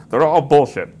movies? They're all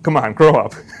bullshit. Come on, grow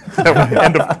up."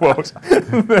 End of quote.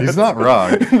 He's not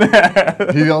wrong.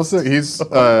 He's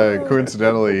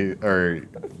coincidentally or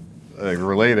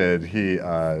related. He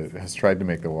has tried to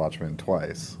make The Watchmen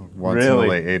twice. Once in the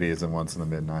late '80s and once in the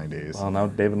mid '90s. Well, now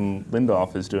David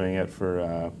Lindelof is doing it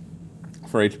for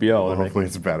HBO. Well, hopefully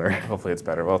it's better. Hopefully it's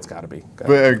better. Well, it's got to be.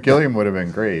 But Gilliam would have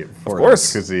been great for Of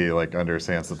course. because he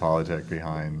understands the politic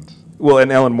behind. Well,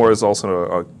 and Alan Moore is also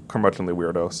a curmudgeonly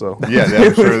weirdo, so Yeah,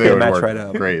 I'm sure they would match work right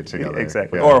up. great together.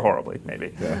 exactly, Yeah. or horribly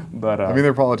maybe. Yeah. But I mean,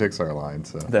 their politics are aligned,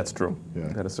 so. that's true. Yeah.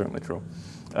 That is certainly true.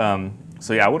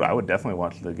 So yeah, I would definitely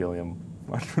watch the Gilliam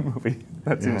Watchmen movie.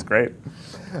 That seems great.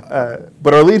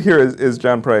 But our lead here is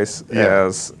John Price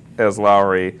as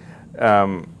Lowry,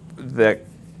 that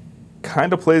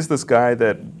kind of plays this guy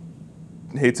that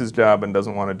hates his job and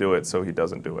doesn't want to do it, so he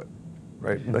doesn't do it,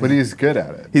 right? But he's good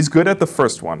at it, He's good at the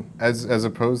first one. as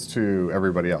opposed to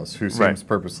everybody else who seems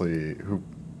who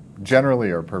generally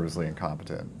are purposely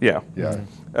incompetent. Yeah.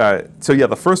 Yeah. So yeah,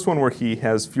 the first one where he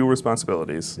has few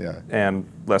responsibilities Yeah. and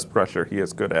less pressure, he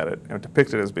is good at it and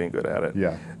depicted as being good at it.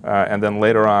 Yeah. And then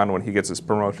later on, when he gets his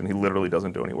promotion, he literally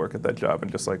doesn't do any work at that job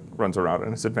and just runs around on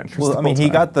his adventures. Well, the I mean, whole he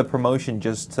time. got the promotion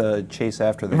just to chase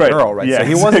after the Right, girl, right? yeah, so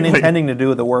he wasn't exactly. intending to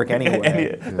do the work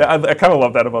anyway. I kind of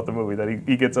love that about the movie, that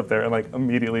he gets up there and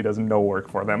immediately does no work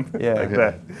for them. Yeah.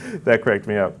 That cracked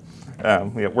me up.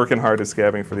 Working hard is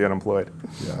scabbing for the unemployed.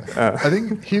 Yeah. I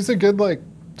think he's a good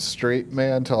straight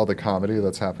man to all the comedy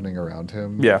that's happening around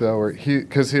him. Yeah. Though,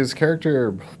 because his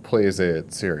character plays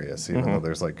it serious, even though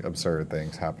there's absurd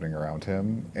things happening around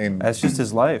him, and That's just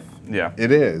his life. Yeah.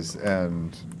 it is,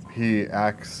 and he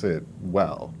acts it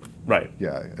well. Right.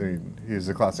 Yeah, I mean, he's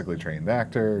a classically trained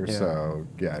actor, Yeah. so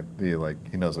yeah,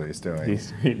 he knows what he's doing.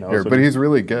 He knows. But he's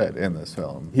really good in this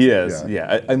film. He is.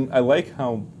 Yeah. I like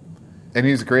how. And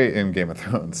he's great in Game of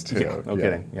Thrones too. Yeah, no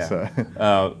kidding. Yeah.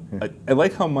 So. I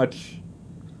like how much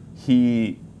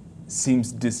he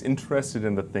seems disinterested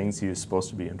in the things he is supposed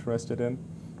to be interested in,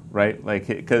 right?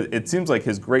 Because it seems like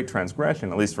his great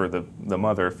transgression, at least for the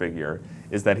mother figure,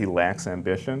 is that he lacks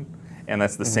ambition, and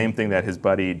that's the same thing that his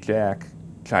buddy Jack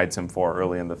chides him for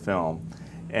early in the film.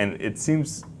 And it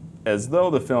seems as though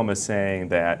the film is saying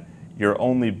that your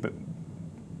only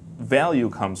value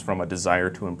comes from a desire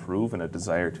to improve and a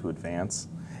desire to advance,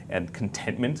 and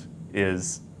contentment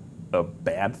is a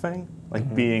bad thing.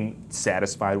 Being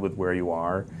satisfied with where you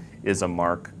are is a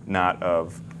mark not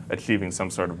of achieving some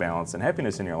sort of balance and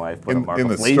happiness in your life, but a mark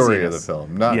in of the laziness. story of the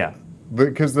film, not Yeah.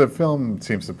 because the film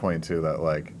seems to point to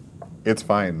that it's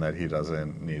fine that he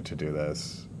doesn't need to do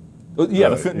this. Yeah,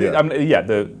 Yeah.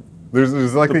 the There's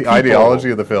the people-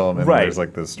 ideology of the film, and Right. there's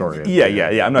the story. at Yeah, the yeah,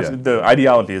 end. yeah. I'm not. The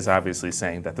ideology is obviously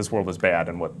saying that this world is bad,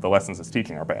 and what the lessons it's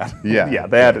teaching are bad. Yeah. yeah,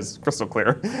 that is crystal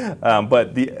clear.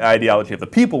 But the ideology of the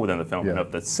people within the film and Yeah.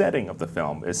 of the setting of the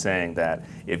film is saying that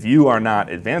if you are not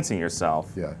advancing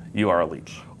yourself, Yeah. you are a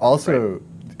leech. Also,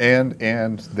 and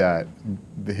that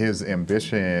his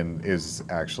ambition is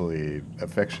actually a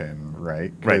fiction,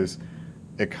 right? Because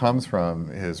it comes from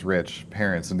his rich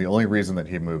parents, and the only reason that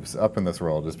he moves up in this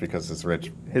world is because his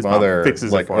rich His mom mother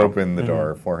fixes it for him. opened the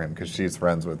door for him because she's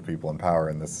friends with people in power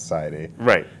in this society.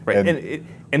 Right, right. And-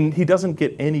 And he doesn't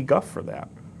get any guff for that.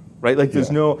 Right? There's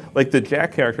Yeah. no the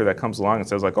Jack character that comes along and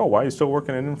says oh, why are you still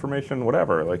working in information,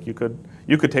 whatever. You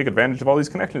could take advantage of all these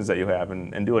connections that you have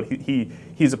and do it.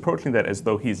 He's approaching that as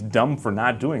though he's dumb for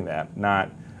not doing that, not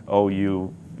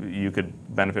you could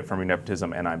benefit from your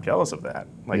nepotism and I'm jealous of that.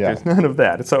 There's none of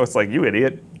that. So it's you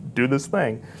idiot, do this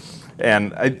thing.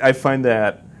 And I find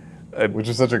that Which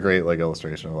is such a great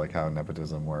illustration of how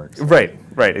nepotism works. right,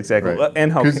 exactly. Right.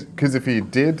 And how Because if he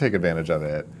did take advantage of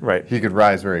it, Right. he could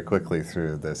rise very quickly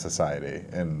through the society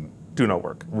and do no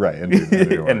work. right and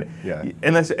do and work. Yeah.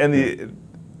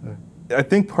 I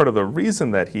think part of the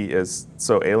reason that he is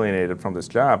so alienated from this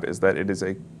job is that it is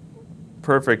a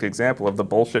perfect example of the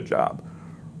bullshit job,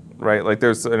 right?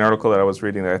 There's an article that I was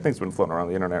reading that I think's been floating around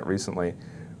the internet recently,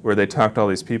 where they talked to all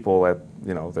these people at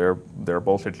their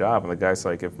bullshit job, and the guy's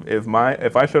like,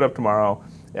 if I showed up tomorrow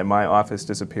and my office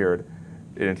disappeared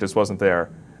and it just wasn't there,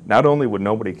 not only would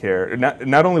nobody care,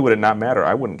 not only would it not matter,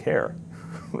 I wouldn't care.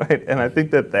 Right, and I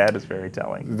think that is very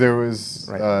telling. There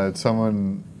was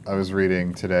someone I was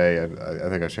reading today, I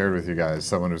think I shared with you guys,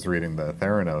 someone was reading the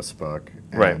Theranos book,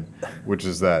 which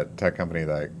is that tech company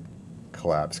that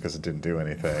collapsed because it didn't do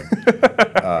anything.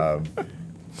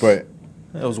 But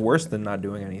It was worse than not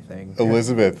doing anything.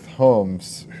 Elizabeth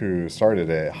Holmes, who started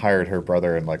it, hired her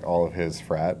brother and all of his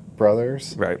frat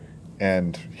brothers. Right.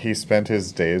 And he spent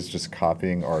his days just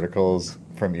copying articles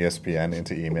from ESPN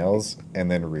into emails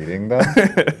and then reading them.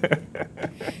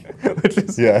 Which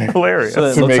is Yeah. hilarious. So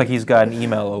it To looks make- like he's got an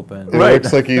email open. It Right.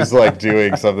 looks like he's like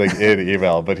doing something in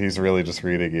email, but he's really just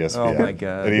reading ESPN. Oh my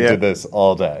God. And he Yeah. did this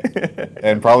all day,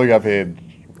 and probably got paid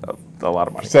a lot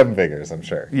of money. 7 figures, I'm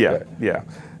sure. Yeah, But-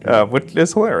 yeah, which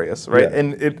is hilarious, right? Yeah.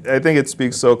 And I think it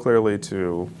speaks so clearly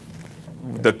to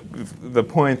the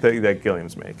point that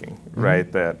Gilliam's making,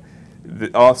 right? That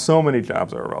so many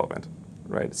jobs are irrelevant,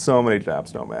 right? So many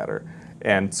jobs don't matter,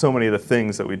 and so many of the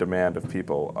things that we demand of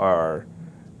people are,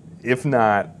 if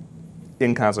not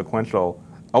inconsequential,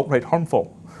 outright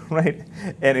harmful, right?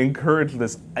 And encourage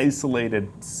this isolated,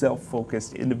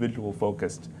 self-focused,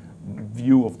 individual-focused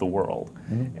view of the world.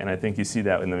 And I think you see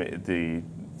that in the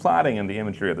plotting and the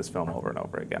imagery of this film over and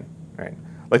over again, right?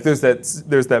 Like there's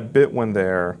that bit when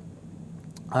they're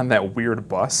on that weird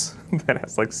bus that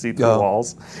has like see-through Oh.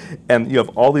 walls, and you have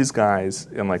all these guys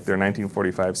in like their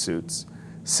 1945 suits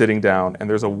sitting down, and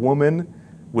there's a woman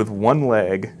with one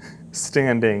leg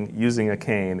standing using a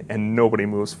cane, and nobody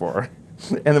moves for her.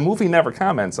 And the movie never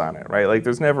comments on it, right? Like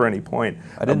there's never any point.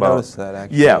 I didn't about, notice that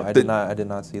actually. Yeah, I did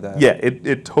not see that. Yeah,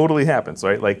 it totally happens,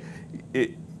 right? Like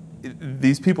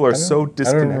these people are so I don't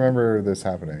disconnected. remember this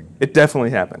happening. It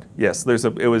definitely happened. Yes, I don't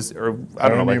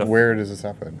know, like where does this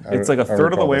happen? it's like a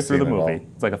third of the way through the scene at all. movie.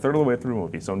 It's like a third of the way through the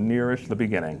movie, so nearish the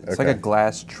beginning. It's like a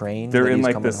glass train They're that in he's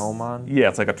like coming this. home on. Yeah,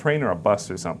 it's like a train or a bus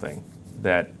or something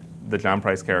that the John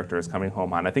Price character is coming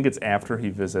home on. I think it's after he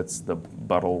visits the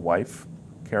Buttle wife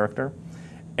character,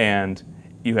 and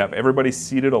you have everybody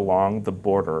seated along the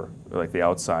border, like the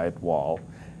outside wall,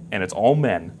 and it's all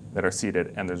men that are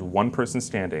seated, and there's one person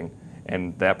standing,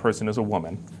 and that person is a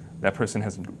woman. That person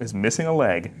is missing a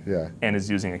leg and is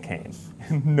using a cane.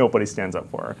 Nobody stands up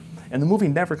for her. And the movie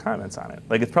never comments on it.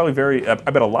 Like it's probably I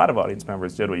bet a lot of audience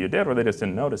members did what you did, or they just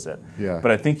didn't notice it. Yeah.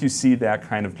 But I think you see that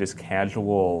kind of just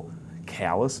casual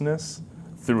callousness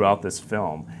throughout this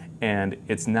film. And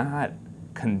it's not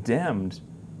condemned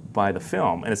by the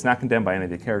film, and it's not condemned by any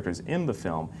of the characters in the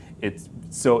film.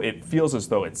 So it feels as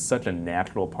though it's such a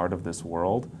natural part of this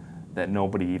world that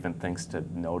nobody even thinks to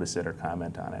notice it or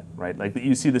comment on it, right? Like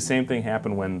you see the same thing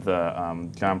happen when the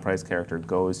John Price character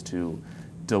goes to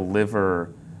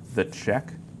deliver the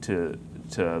check to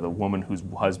the woman whose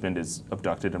husband is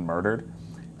abducted and murdered.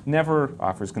 Never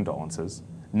offers condolences,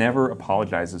 never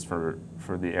apologizes for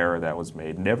the error that was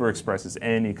made, never expresses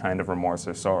any kind of remorse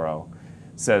or sorrow.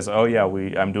 Says, "Oh yeah,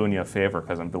 I'm doing you a favor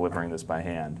because I'm delivering this by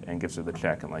hand," and gives her the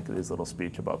check and like this little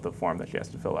speech about the form that she has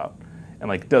to fill out, and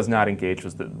like does not engage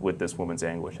with this woman's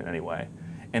anguish in any way,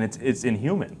 and it's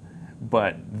inhuman,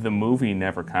 but the movie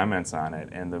never comments on it,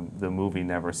 and the movie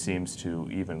never seems to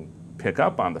even pick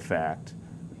up on the fact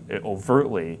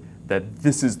overtly that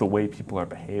this is the way people are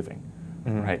behaving,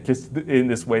 right? Just in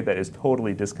this way that is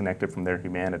totally disconnected from their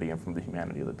humanity and from the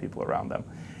humanity of the people around them.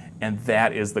 And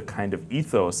that is the kind of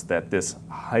ethos that this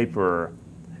hyper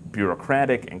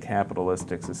bureaucratic and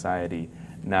capitalistic society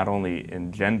not only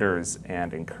engenders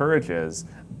and encourages,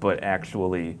 but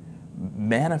actually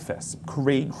manifests,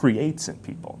 creates in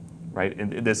people, right?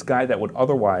 And this guy that would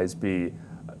otherwise be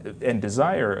and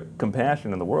desire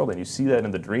compassion in the world, and you see that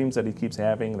in the dreams that he keeps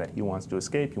having, that he wants to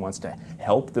escape, he wants to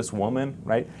help this woman,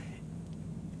 right?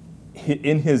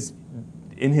 In his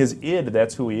id,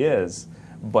 that's who he is,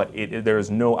 but there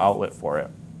is no outlet for it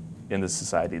in the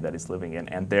society that he's living in,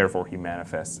 and therefore he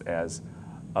manifests as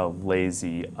a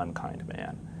lazy, unkind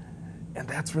man. And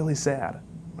that's really sad,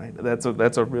 right? That's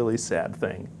a really sad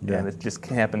thing, and it just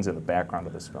happens in the background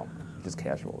of this film, just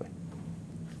casually.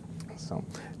 So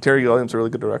Terry Gilliam's a really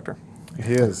good director.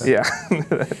 He is. Yeah,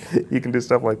 he can do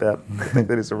stuff like that. I think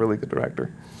that he's a really good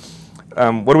director.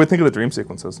 What do we think of the dream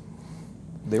sequences?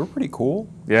 They were pretty cool.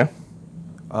 Yeah?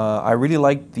 I really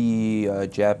liked the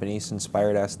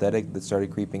Japanese-inspired aesthetic that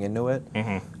started creeping into it.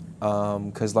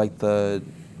 Because like the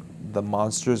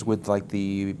monsters with like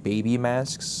the baby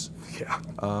masks,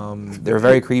 they're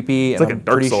very creepy. It's and like I'm a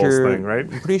Dark pretty Souls sure, thing, right?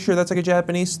 I'm pretty sure that's like a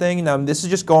Japanese thing. Now this is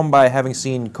just going by having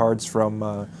seen cards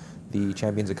from the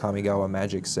Champions of Kamigawa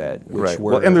Magic set, which Right.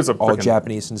 were Well, and there's a all frickin-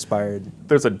 Japanese-inspired.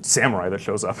 There's a samurai that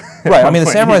shows up. Right, I mean,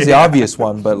 the samurai is the Yeah. obvious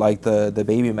one, but like the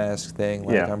baby mask thing,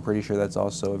 like Yeah. I'm pretty sure that's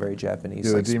also a very Japanese,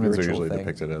 Yeah, the like, demons are spiritual usually thing.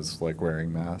 depicted as like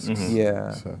wearing masks.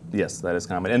 Yeah. So, Yes, that is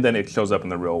common. And then it shows up in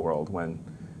the real world when,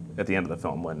 at the end of the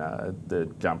film, when the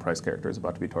John Price character is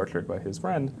about to be tortured by his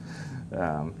friend,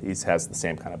 he has the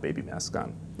same kind of baby mask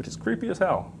on, which is creepy as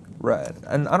hell. Right,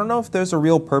 and I don't know if there's a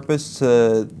real purpose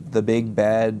to the big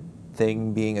bad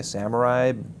thing being a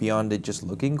samurai beyond it just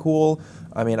looking cool.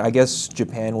 I mean, I guess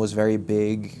Japan was very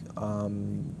big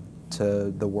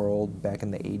to the world back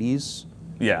in the 80s.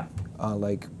 Yeah.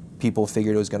 Like people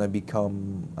figured it was going to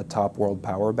become a top world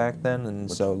power back then, and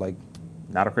so like,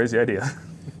 Not a crazy idea.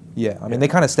 yeah, I mean they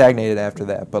kind of stagnated after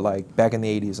that, but like back in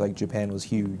the 80s, like Japan was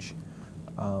huge,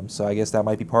 so I guess that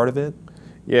might be part of it.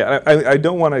 Yeah, I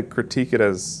don't want to critique it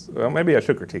as, well, maybe I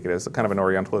should critique it as kind of an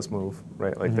Orientalist move,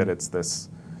 right? Like that it's this.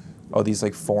 Oh, these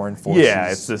like foreign forces. Yeah,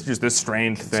 it's just this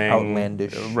strange thing.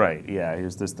 Outlandish. Right, yeah,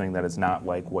 here's this thing that is not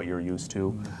like what you're used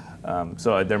to.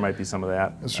 So there might be some of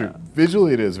that. That's true.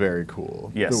 Visually, it is very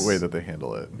cool. Yes. The way that they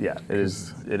handle it. Yeah, it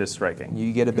is striking.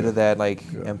 You get a bit of that like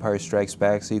Empire Strikes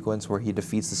Back sequence where he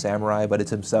defeats the samurai, but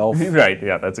it's himself. Right,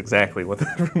 yeah, that's exactly what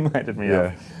that reminded me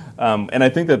of. And I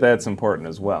think that that's important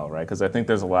as well, right? Because I think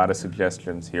there's a lot of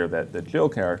suggestions here that the Jill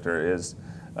character is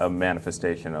a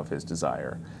manifestation of his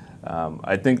desire.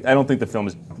 I don't think the film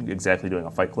is exactly doing a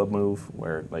Fight Club move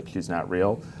where like she's not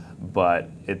real,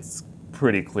 but it's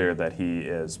pretty clear that he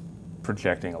is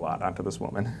projecting a lot onto this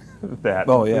woman that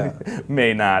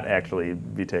may not actually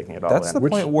be taking it all That's in. the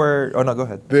point where. Oh no, go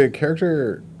ahead. The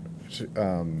character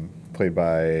played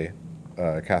by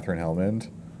Catherine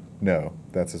Hellman. No,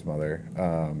 that's his mother.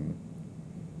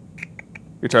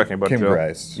 You're talking about Kim Jill?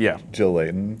 Bryce. Yeah. Jill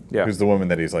Layton. Yeah. Who's the woman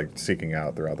that he's like seeking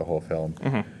out throughout the whole film.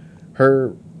 Mm-hmm. Her,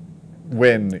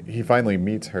 when he finally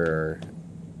meets her,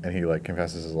 and he like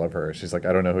confesses his love for her, she's like,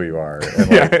 "I don't know who you are," and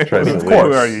like tries to Of leave,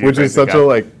 course. Who are you, which you is crazy such guy? a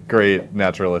like great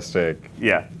naturalistic,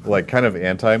 Yeah. like kind of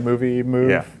anti-movie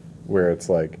move, Yeah. where it's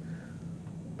like,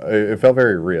 it felt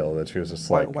very real that she was just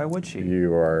Why- like, why would she?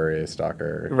 You are a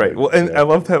stalker, Right. Well, and Yeah. I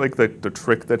love that, like the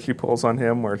trick that she pulls on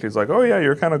him, where she's like, "Oh yeah,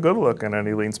 you're kind of good looking," and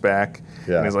he leans back,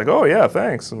 Yeah. and he's like, "Oh yeah,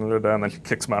 thanks," and then she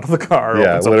kicks him out of the car,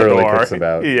 Yeah, opens up literally the door, kicks him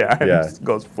out. Oh, and Yeah. just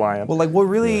goes flying. Well, like what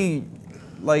really,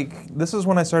 like this is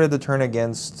when I started to turn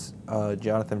against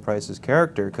Jonathan Pryce's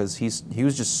character because he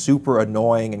was just super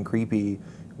annoying and creepy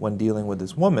when dealing with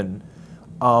this woman.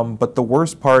 But the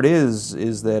worst part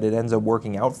is that it ends up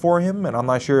working out for him, and I'm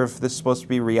not sure if this is supposed to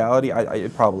be reality.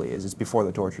 It probably is. It's before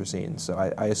the torture scene, so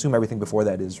I assume everything before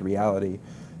that is reality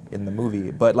in the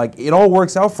movie. But like it all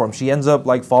works out for him. She ends up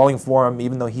like falling for him,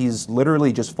 even though he's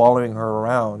literally just following her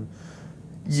around.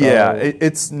 Yeah, So-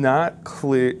 it's not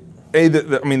clear. I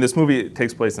mean, this movie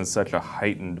takes place in such a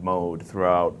heightened mode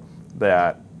throughout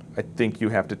that I think you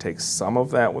have to take some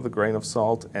of that with a grain of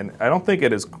salt, and I don't think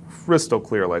it is crystal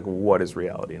clear like what is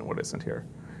reality and what isn't here.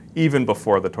 Even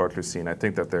before the torture scene, I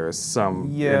think that there is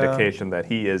some indication that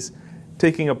he is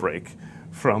taking a break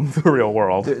from the real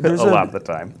world There's a lot of the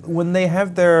time. When they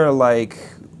have their like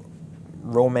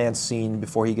romance scene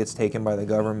before he gets taken by the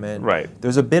government, Right.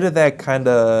 There's a bit of that kind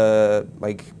of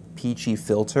like peachy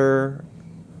filter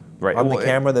Right. on the Well,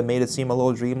 camera that made it seem a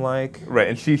little dreamlike. Right,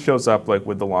 and she shows up like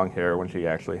with the long hair when she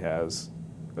actually has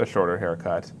a shorter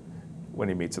haircut when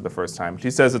he meets her the first time. She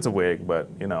says it's a wig, but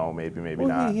maybe Well,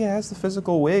 not. he has the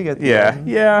physical wig at the Yeah, end.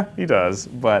 yeah, he does.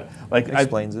 But like,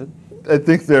 Explains it. I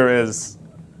think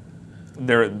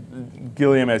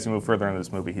Gilliam, as you move further into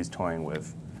this movie, he's toying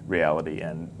with reality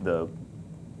and the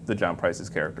John Pryce's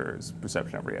character's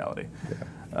perception of reality.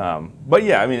 But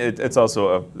yeah, I mean, it's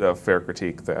also a fair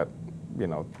critique that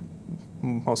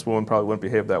most women probably wouldn't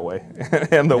behave that way,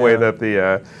 and the way that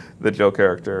the Jill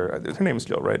character, her name is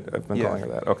Jill, right? I've been calling her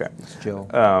that. Okay. It's Jill.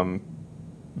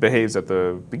 Behaves at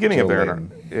the beginning Jill of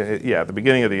the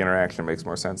beginning of the interaction makes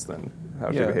more sense than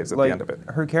how she behaves at the end of it.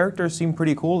 Her character seemed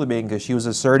pretty cool to me because she was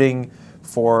asserting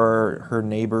for her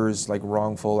neighbor's like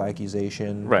wrongful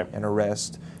accusation Right. and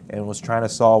arrest, and was trying to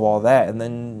solve all that, and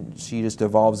then she just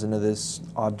devolves into this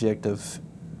object of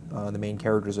the main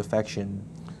character's affection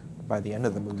by the end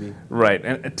of the movie. Right,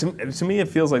 and to me, it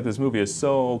feels like this movie is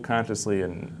so consciously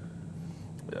and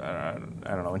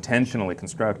intentionally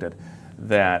constructed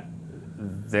that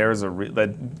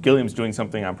that Gilliam's doing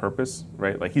something on purpose,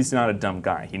 right? Like he's not a dumb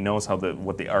guy. He knows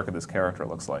what the arc of this character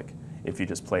looks like if you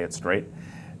just play it straight.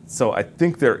 So I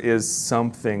think there is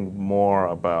something more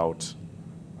about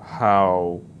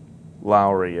how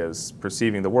Lowry is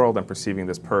perceiving the world and perceiving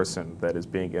this person that is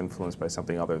being influenced by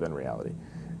something other than reality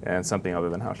and something other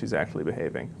than how she's actually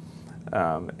behaving.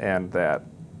 And that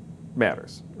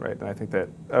matters, right? And I think that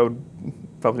I would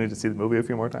probably need to see the movie a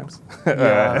few more times.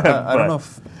 Yeah, I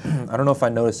don't know if I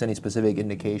noticed any specific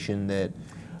indication that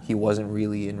he wasn't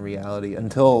really in reality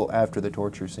until after the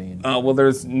torture scene. Well,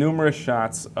 there's numerous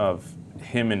shots of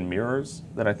him in mirrors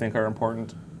that I think are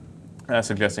important,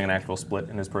 suggesting an actual split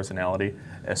in his personality,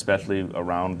 especially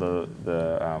around the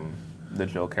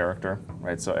Jill character,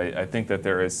 right? So I think that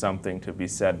there is something to be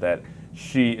said that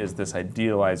she is this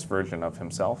idealized version of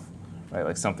himself, right?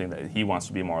 Like something that he wants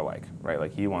to be more like, right?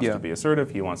 Like he wants to be assertive,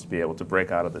 he wants to be able to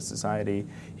break out of the society,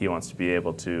 he wants to be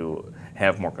able to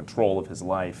have more control of his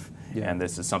life, and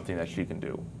this is something that she can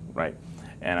do, right?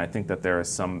 And I think that there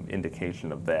is some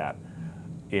indication of that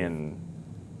in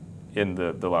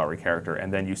the Lowry character.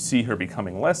 And then you see her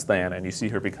becoming less than, and you see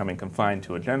her becoming confined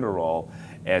to a gender role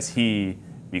as he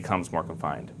becomes more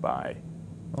confined by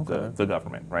the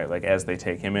government, right? Like as they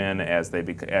take him in, as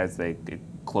they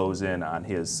close in on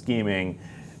his scheming,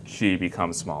 she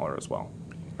becomes smaller as well,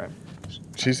 right?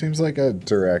 She seems like a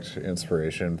direct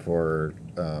inspiration for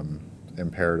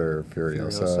Imperator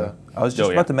Furiosa. I was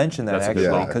just about to mention that, That's a good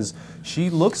actually, call. because she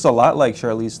looks a lot like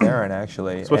Charlize Theron,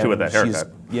 actually. Especially with And that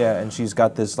haircut. And she's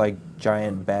got this like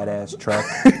giant badass truck.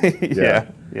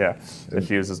 Yeah. That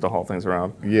she uses to haul things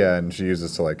around. Yeah, and she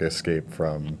uses to like escape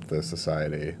from the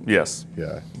society. Yes.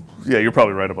 Yeah. Yeah, you're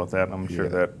probably right about that. I'm sure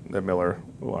Yeah. that Miller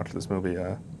watched this movie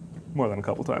more than a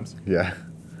couple times. Yeah.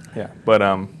 Yeah, but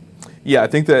I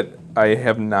think that I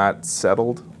have not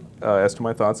settled as to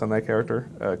my thoughts on that character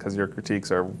because your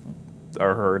critiques are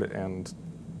heard and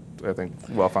I think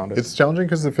well-founded. It's challenging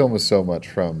because the film is so much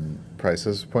from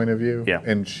Price's point of view. Yeah.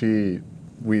 And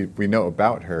we know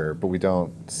about her, but we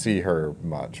don't see her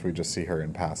much. We just see her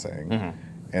in passing. Mm-hmm.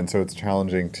 And so it's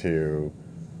challenging to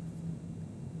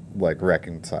like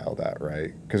reconcile that,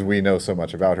 right? Because we know so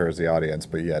much about her as the audience,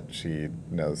 but yet she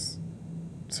knows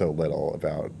so little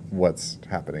about what's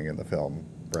happening in the film,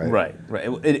 right? Right.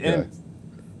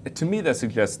 And to me, that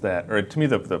suggests that, or to me,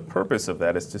 the purpose of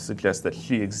that is to suggest that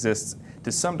she exists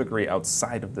to some degree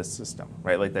outside of this system,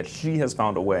 right? Like that she has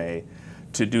found a way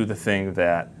to do the thing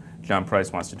that John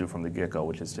Price wants to do from the get-go,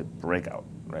 which is to break out,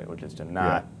 right? Which is to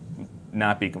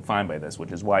not be confined by this,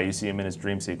 which is why you see him in his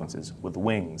dream sequences with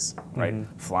wings, right?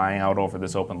 Flying out over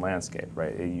this open landscape,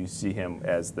 right? You see him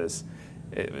as this,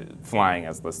 flying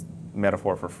as this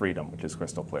metaphor for freedom, which is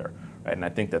crystal clear, right? And I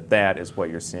think that is what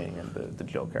you're seeing in the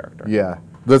Jill character. Yeah.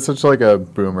 That's such like a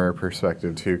boomer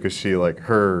perspective too, because she like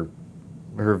her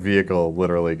vehicle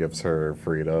literally gives her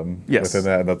freedom. Yes. Within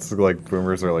that, and that's like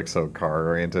boomers are like so car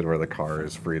oriented, where the car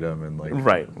is freedom and like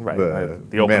Right.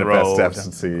 the open manifest road.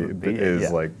 deficiency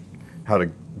is like how to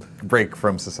break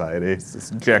from society. It's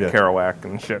Jack Yeah. Kerouac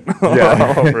and shit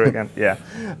Yeah. all over again. Yeah.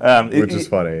 Which is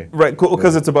funny. Right, cool,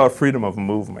 because it's about freedom of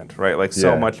movement, right? Like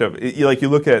so Yeah. much of it, like you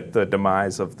look at the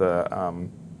demise of the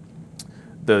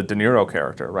De Niro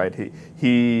character, right?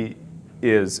 He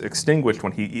is extinguished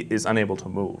when he is unable to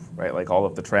move, right? Like all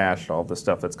of the trash, all of the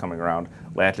stuff that's coming around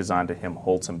latches onto him,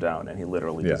 holds him down, and he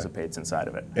literally Yeah. dissipates inside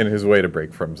of it. And his way to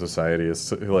break from society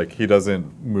is like he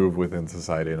doesn't move within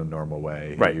society in a normal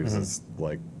way. Right. He uses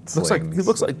like He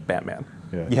looks like Batman.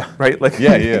 Yeah. Right? Like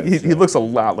Yeah, he is, he looks a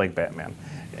lot like Batman.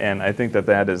 And I think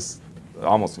that is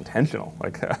almost intentional.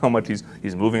 Like how much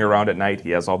he's moving around at night. He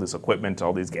has all this equipment,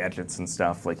 all these gadgets and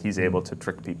stuff. Like he's able to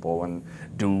trick people and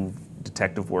do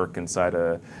detective work inside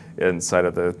of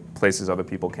the places other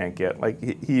people can't get.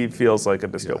 Like he feels like a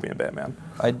dystopian Batman.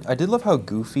 I did love how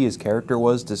goofy his character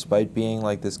was, despite being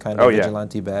like this kind of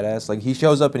vigilante badass. Like he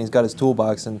shows up and he's got his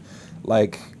toolbox, and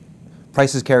like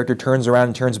Price's character turns around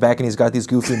and turns back, and he's got these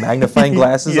goofy magnifying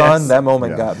glasses Yes. on. That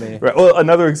moment Yeah. got me. Right. Well,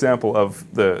 another example of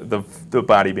the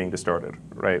body being distorted,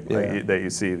 right? Yeah. Like that you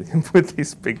see with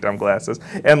these big dumb glasses,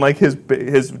 and like his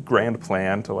grand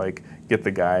plan to like get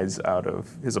the guys out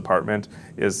of his apartment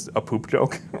is a poop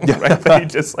joke, right? That he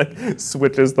just like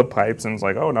switches the pipes and is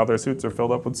like, oh, now their suits are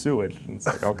filled up with sewage. And it's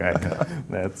like, okay,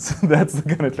 that's the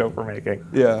kind of joke we're making.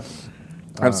 Yeah.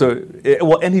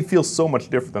 And he feels so much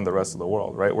different than the rest of the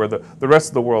world, right? Where the rest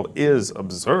of the world is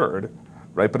absurd,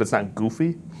 right? But it's not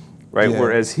goofy, right? Yeah.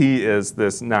 Whereas he is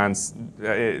this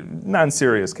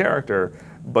non-serious character,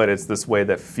 but it's this way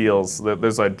that feels that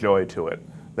there's a joy to it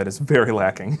that is very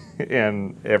lacking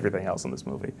in everything else in this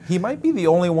movie. He might be the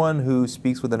only one who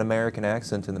speaks with an American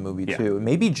accent in the movie, Yeah. too.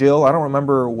 Maybe Jill. I don't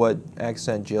remember what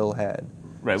accent Jill had.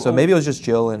 Right. So well, maybe it was just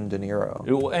Jill and De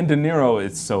Niro. And De Niro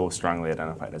is so strongly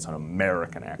identified as an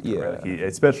American actor, Yeah. right?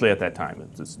 Especially at that time.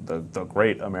 It's just the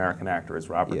great American actor is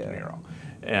Robert Yeah. De Niro.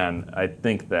 And I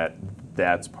think that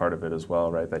that's part of it as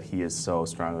well, right? That he is so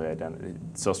strongly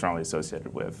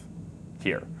associated with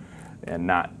here and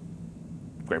not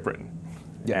Great Britain.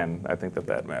 Yeah. And I think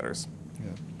that matters.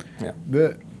 Yeah.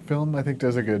 The film, I think,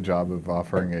 does a good job of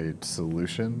offering a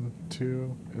solution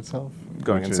to itself.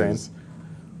 Going which insane? is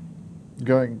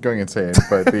Going insane,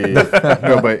 but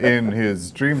but in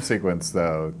his dream sequence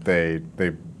though, they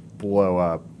blow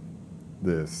up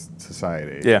this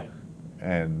society. Yeah.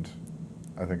 And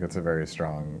I think it's a very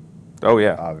strong Oh,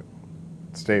 yeah.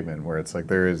 statement where it's like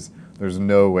there's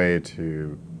no way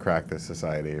to crack this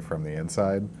society from the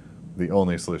inside. The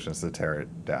only solution is to tear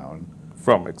it down.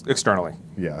 From externally.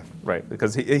 Yeah. Right,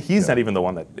 because he's not even the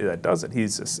one that does it.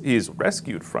 He's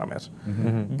rescued from it,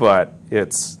 Mm-hmm. but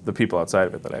it's the people outside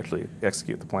of it that actually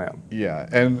execute the plan. Yeah,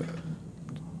 and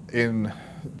in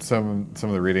some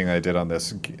of the reading I did on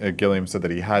this, Gilliam said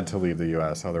that he had to leave the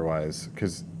U.S. otherwise,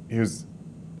 because he was,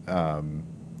 kind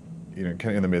of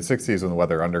in the mid '60s when the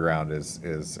Weather Underground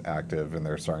is active and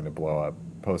they're starting to blow up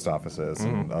post offices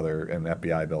and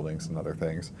FBI buildings and other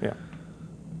things. Yeah.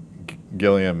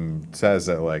 Gilliam says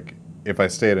that like if I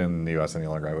stayed in the U.S. any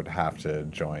longer, I would have to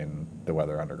join the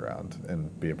Weather Underground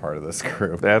and be a part of this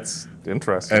group. That's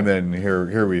interesting. And then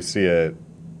here we see it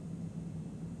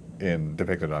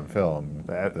depicted on film.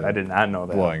 I did not know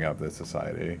that. Blowing up the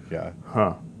society. Yeah.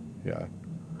 Huh. Yeah.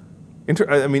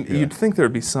 You'd think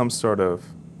there'd be some sort of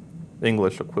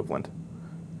English equivalent,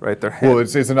 right? Well,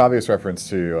 it's an obvious reference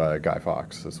to Guy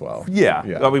Fawkes as well. Yeah.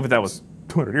 Yeah. I mean, but that was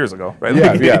 200 years ago, right?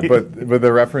 Yeah, but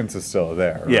the reference is still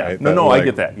there. Yeah. Right? I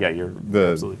get that. Yeah, you're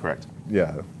absolutely correct.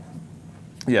 Yeah.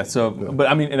 Yeah. So, but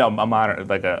I mean, a modern,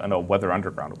 like a Weather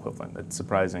Underground equivalent. It's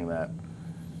surprising that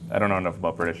I don't know enough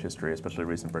about British history, especially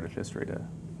recent British history, to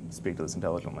speak to this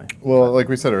intelligently. Well, like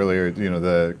we said earlier,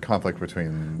 the conflict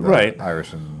between the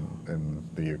Irish and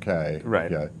the UK,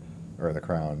 right? Yeah, or the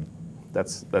Crown.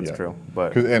 That's true.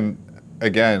 But and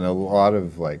again, a lot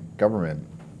of like government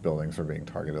buildings are being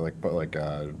targeted, like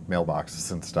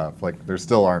mailboxes and stuff. Like there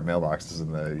still aren't mailboxes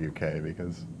in the UK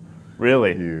because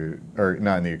really, or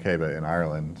not in the UK, but in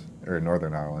Ireland or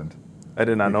Northern Ireland. I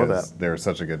did not know that. They're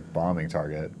such a good bombing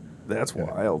target. That's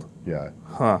wild. Yeah.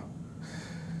 Huh.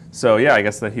 So yeah, I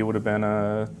guess that he would have been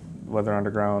a Weather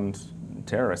Underground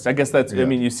terrorist. I guess that's. Yeah. I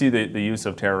mean, you see the use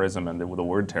of terrorism and the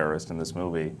word terrorist in this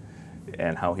movie,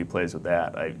 and how he plays with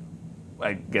that.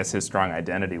 I guess his strong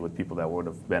identity with people that would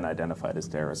have been identified as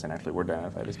terrorists and actually were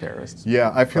identified as terrorists.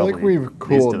 Yeah, I feel like we've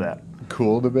cooled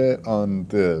a bit on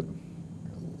the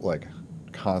like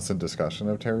constant discussion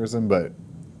of terrorism, but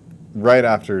right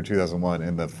after 2001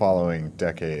 in the following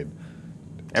decade,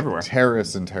 everywhere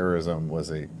terrorists and terrorism was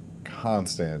a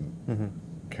constant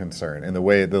concern, and the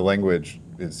way the language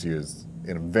is used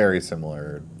in a very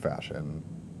similar fashion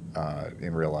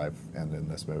in real life and in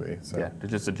this movie. So yeah, it's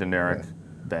just a generic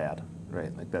bad.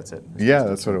 Right, like that's it. Yeah,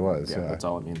 that's what it was. Yeah, that's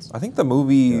all it means. I think the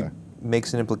movie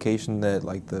makes an implication that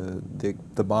like the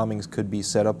bombings could be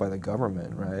set up by the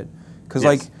government, right? Because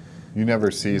like you never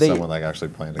see someone like actually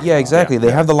planning. Yeah, exactly.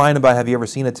 They have the line about "Have you ever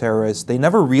seen a terrorist?" They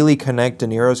never really connect De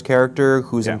Niro's character,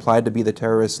 who's implied to be the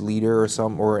terrorist leader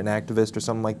or an activist or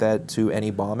something like that, to any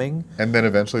bombing. And then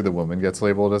eventually the woman gets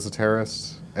labeled as a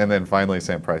terrorist, and then finally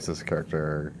Sam Price's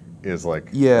character is like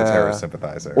a terrorist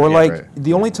sympathizer. Or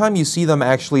the only time you see them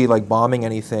actually like bombing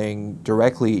anything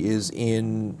directly is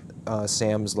in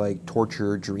Sam's like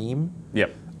torture dream.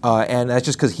 Yep. And that's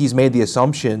just because he's made the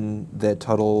assumption that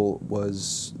Tuttle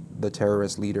was the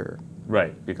terrorist leader.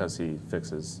 Right, because he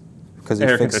fixes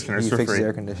air conditioners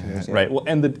air conditioners. Yeah. Right. Well,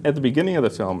 and at the beginning of the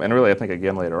film, and really I think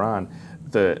again later on,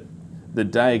 the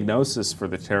diagnosis for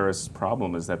the terrorist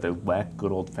problem is that they lack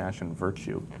good old-fashioned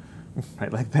virtue.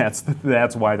 Right, like that's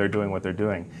why they're doing what they're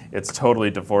doing. It's totally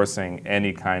divorcing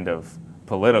any kind of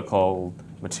political,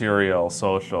 material,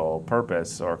 social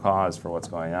purpose or cause for what's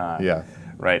going on. Yeah.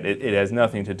 Right. It has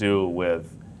nothing to do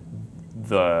with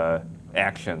the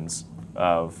actions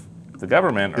of the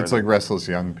government. It's like restless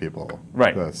young people.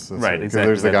 Right. That's right. Exactly.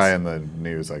 There's the guy in the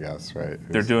news, I guess. Right.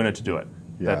 They're doing it to do it.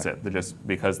 Yeah. That's it. They're just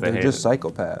because they're just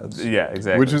psychopaths. Yeah.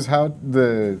 Exactly. Which is how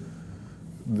the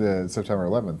September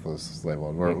 11th was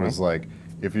labeled, where it was like,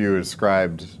 if you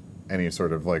ascribed any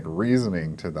sort of like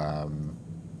reasoning to them,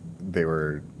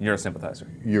 you're a sympathizer.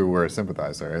 You were a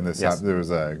sympathizer, and there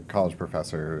was a college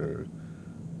professor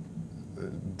who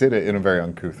did it in a very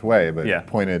uncouth way, but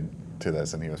pointed to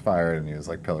this, and he was fired, and he was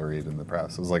like pilloried in the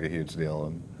press. It was like a huge deal,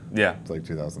 and it's like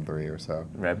 2003 or so.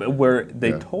 Right, but where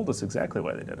they told us exactly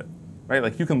why they did it. Right,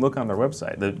 like you can look on their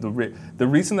website. The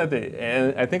reason that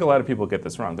and I think a lot of people get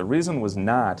this wrong. The reason was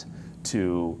not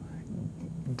to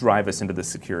drive us into the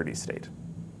security state,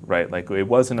 right? Like it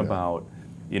wasn't about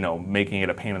making it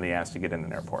a pain in the ass to get in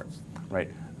an airport, right?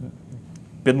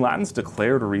 Bin Laden's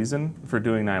declared reason for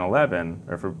doing 9/11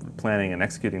 or for planning and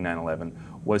executing 9/11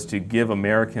 was to give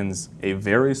Americans a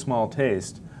very small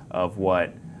taste of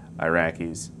what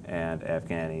Iraqis and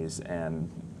Afghanis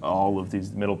and all of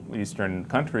these Middle Eastern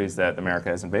countries that America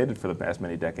has invaded for the past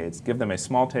many decades, give them a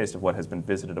small taste of what has been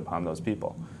visited upon those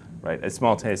people, right? A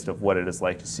small taste of what it is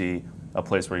like to see a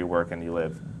place where you work and you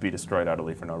live be destroyed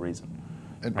utterly for no reason,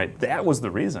 right? That was the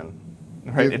reason,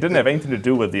 right? It didn't have anything to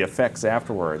do with the effects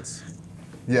afterwards.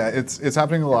 Yeah, it's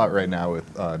happening a lot right now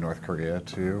with North Korea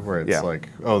too, where it's Yeah. like,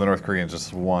 oh, the North Koreans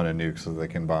just want a nuke so they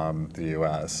can bomb the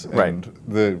U.S. Right. And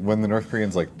when the North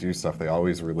Koreans like do stuff, they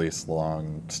always release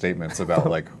long statements about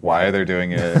like why they're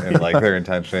doing it and like their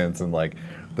intentions and like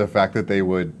the fact that they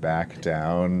would back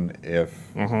down if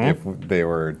they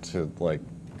were to like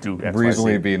Do X, Y,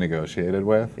 reasonably Z. be negotiated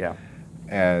with. Yeah.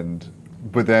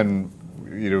 But then,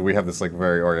 we have this like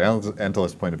very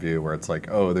Orientalist point of view where it's like,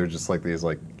 oh, they're just like these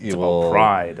like It's evil about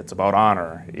pride. It's about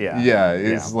honor. Yeah. Yeah,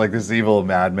 it's like this evil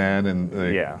madman in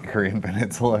the Yeah. Korean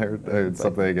Peninsula or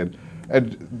something,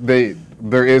 and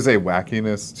there is a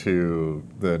wackiness to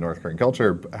the North Korean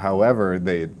culture. However,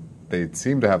 they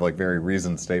seem to have like very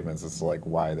reasoned statements as to like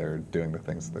why they're doing the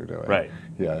things that they're doing. Right.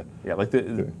 Yeah. Yeah, like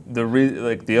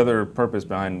the other purpose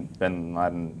behind bin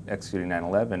Laden executing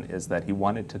 9/11 is that he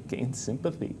wanted to gain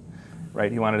sympathy,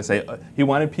 right? He wanted to say he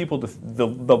wanted people to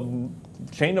the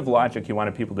chain of logic he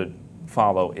wanted people to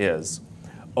follow is,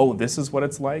 oh, this is what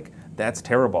it's like. That's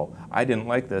terrible. I didn't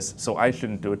like this, so I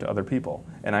shouldn't do it to other people,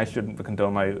 and I shouldn't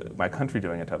condone my country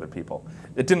doing it to other people.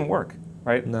 It didn't work.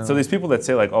 Right? No. So these people that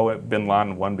say like, "Oh, bin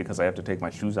Laden won because I have to take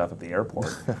my shoes off at the airport,"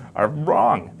 are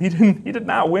wrong. He did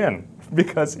not win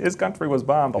because his country was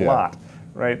bombed a lot,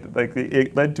 right? Like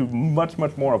it led to much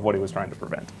more of what he was trying to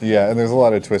prevent. Yeah, and there's a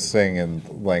lot of twisting in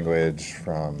language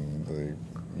from the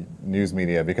news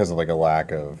media because of like a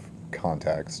lack of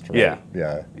context. Right? Yeah.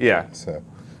 Yeah. Yeah, So.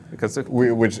 because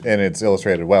And it's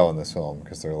illustrated well in this film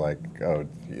because they're like, oh,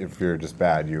 if you're just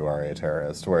bad, you are a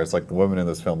terrorist. Whereas like the woman in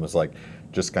this film is like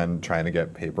just kind of trying to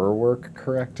get paperwork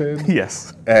corrected.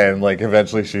 yes, And like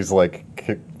eventually she's like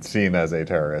seen as a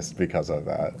terrorist because of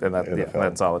that. and in the film.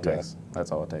 that's all it Yeah. takes. That's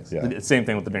all it takes. Yeah. The same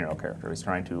thing with the De Niro character. He's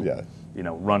trying to,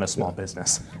 run a small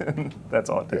business. That's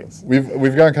all it takes.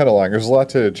 We've gone kind of long. There's a lot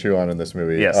to chew on in this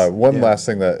movie. Yes. One last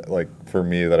thing that, like, for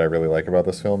me that I really like about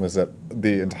this film is that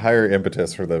the entire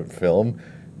impetus for the film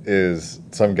is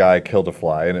some guy killed a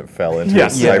fly and it fell into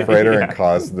Yes. his typewriter Yeah. and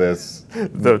caused this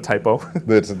The typo.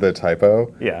 the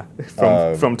typo. Yeah,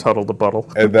 from Tuttle to Buttle.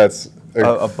 And that's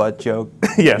A butt joke.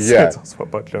 Yes, Yeah. it's also a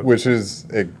butt joke. which is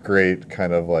a great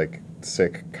kind of like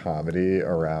sick comedy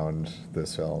around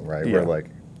this film, right? Yeah. Where like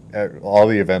all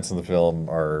the events in the film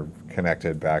are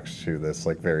connected back to this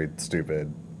like very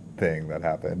stupid thing that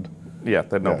happened. Yeah,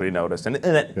 that nobody noticed, and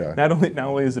that Yeah. not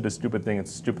only is it a stupid thing,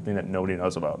 it's a stupid thing that nobody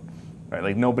knows about, right?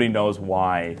 Like nobody knows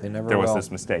why They never there was will.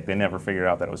 this mistake. They never figured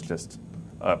out that it was just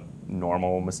a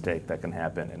normal mistake that can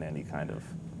happen in any kind of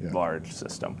large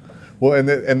system. Well, and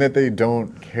that they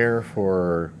don't care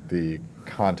for the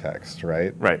context,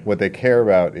 right? Right. What they care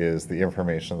about is the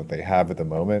information that they have at the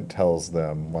moment tells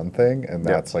them one thing, and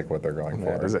that's like what they're going for.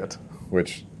 That is it.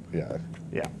 Which, yeah.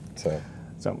 Yeah.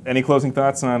 So Any closing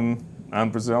thoughts on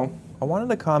Brazil? I wanted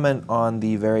to comment on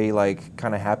the very like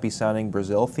kind of happy sounding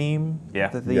Brazil theme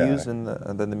that they use in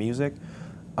the music.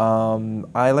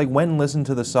 I like went and listened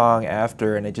to the song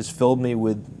after, and it just filled me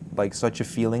with like such a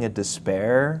feeling of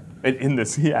despair. In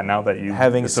this, now that you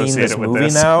Having seen associate this it with movie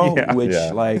this. now, Yeah. which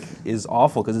Yeah. like is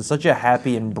awful because it's such a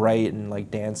happy and bright and like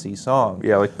dancey song.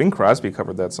 Yeah, like Bing Crosby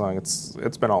covered that song.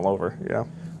 It's been all over. Yeah.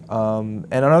 And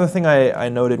another thing I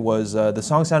noted was the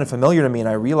song sounded familiar to me, and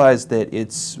I realized that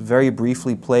it's very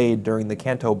briefly played during the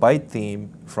Canto Bight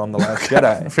theme from The Last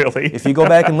Jedi. Really? If you go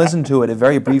back and listen to it, it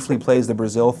very briefly plays the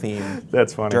Brazil theme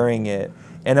That's funny. during it.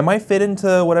 And it might fit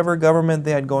into whatever government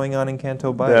they had going on in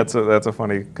Canto Bight. That's a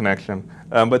funny connection.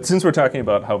 But since we're talking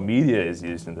about how media is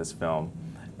used in this film,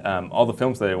 all the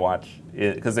films that I watch,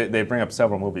 because they bring up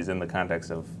several movies in the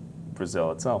context of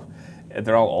Brazil itself,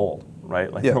 they're all old,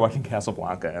 right? Like Yeah. they're watching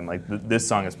Casablanca, and like this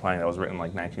song is playing that was written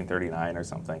like 1939 or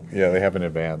something. yeah, they haven't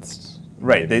advanced.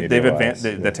 Right, they've media-wise.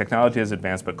 advanced. The technology has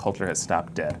advanced, but culture has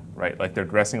stopped dead. Right, like they're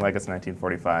dressing like it's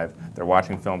 1945. They're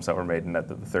watching films that were made in the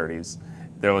 30s.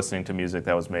 They're listening to music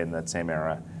that was made in that same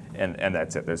era, and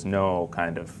that's it. There's no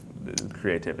kind of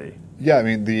creativity. Yeah, I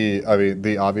mean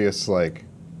the obvious like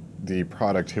the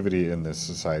productivity in this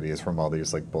society is from all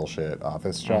these like bullshit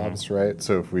office jobs, right?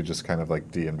 So if we just kind of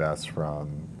like de-invest from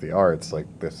the arts, like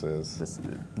this is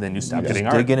Then you stop Just getting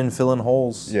art. digging and filling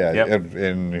holes. yeah, Yep.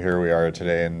 and here we are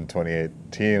today in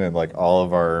 2018, and like all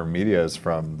of our media is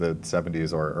from the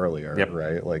 70s or earlier, Yep.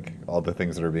 right? Like all the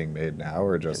things that are being made now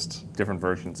are just Different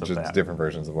versions of that. different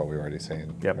versions of what we've already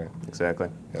seen. Yep, right? exactly.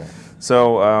 Yeah.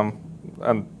 So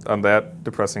on that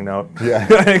depressing note, Yeah.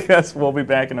 I guess we'll be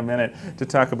back in a minute to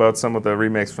talk about some of the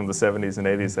remakes from the 70s and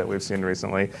 80s that we've seen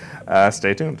recently.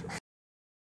 Stay tuned.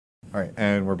 All right,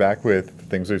 and we're back with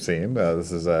Things We've Seen.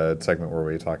 This is a segment where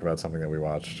we talk about something that we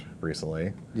watched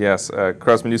recently. Yes,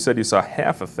 Crossman, you said you saw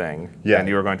half a thing, Yeah. and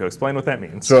you were going to explain what that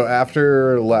means. So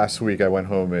after last week, I went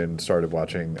home and started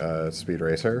watching Speed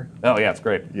Racer. Oh, yeah, it's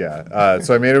great. Yeah,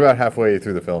 so I made it about halfway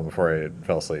through the film before I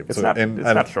fell asleep. It's So- not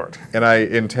and short. And I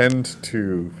intend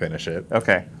to finish it.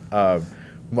 Okay.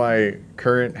 My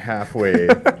current halfway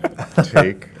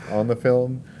take on the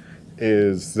film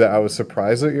is that I was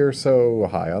surprised that you're so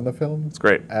high on the film. It's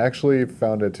great. I actually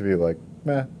found it to be like,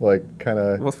 meh, like kind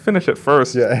of. We'll finish it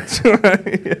first. Yeah.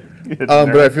 But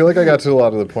But I feel like I got to a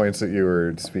lot of the points that you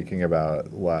were speaking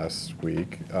about last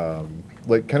week.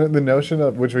 Like kind of the notion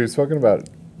of, which we've spoken about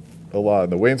a lot in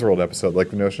the Wayne's World episode,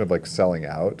 like the notion of like selling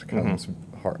out comes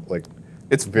hard, like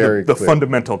it's very the clear.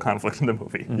 fundamental conflict in the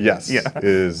movie. Yes, Yeah.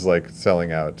 is like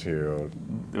selling out to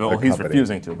Well, a he's company.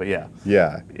 refusing to, but yeah.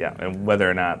 Yeah, Yeah, and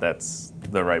whether or not that's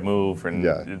the right move, and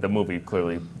Yeah. the movie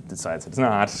clearly decides it's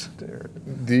not.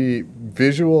 the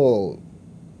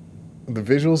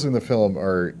visuals in the film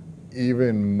are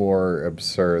even more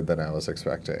absurd than I was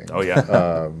expecting. Oh,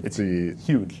 yeah. It's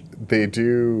Huge. they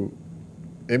do,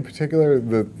 in particular,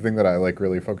 the thing that I like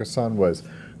really focused on was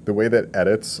the way that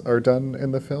edits are done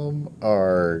in the film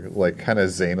are like kind of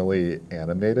zanily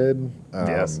animated.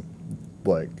 Yes.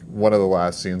 Like one of the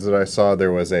last scenes that I saw,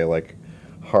 there was a like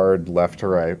hard left to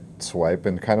right swipe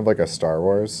in kind of like a Star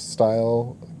Wars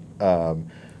style.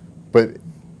 But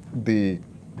the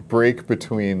break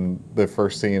between the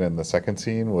first scene and the second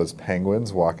scene was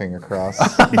penguins walking across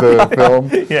the film.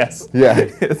 Yes. Yeah.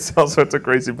 It's all sorts of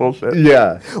crazy bullshit.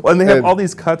 Yeah. Well, and they have And- all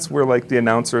these cuts where, like, the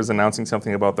announcer is announcing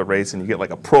something about the race, and you get,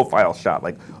 like, a profile shot,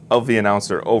 like, of the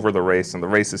announcer over the race, and the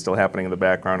race is still happening in the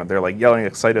background, and they're, like, yelling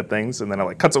excited things, and then it,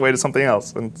 like, cuts away to something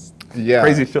else, and it's Yeah.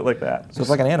 crazy shit like that. So it's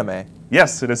like an anime.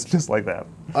 Yes, it is just like that.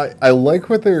 I like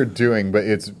what they're doing, but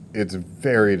it's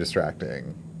very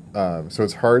distracting. So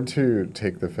it's hard to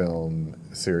take the film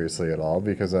seriously at all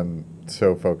because I'm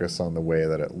so focused on the way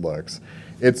that it looks.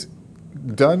 It's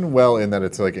done well in that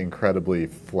it's like incredibly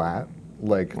flat.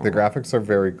 Like the graphics are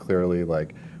very clearly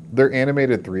like they're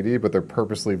animated 3D, but they're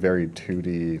purposely very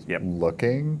 2D Yep.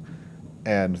 looking.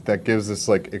 And that gives this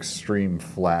like extreme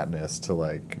flatness to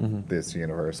like this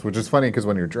universe, which is funny because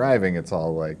when you're driving, it's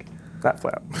all like That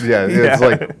flat. yeah, it's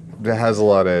like it has a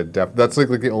lot of depth. That's like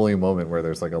the only moment where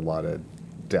there's like a lot of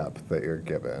depth that you're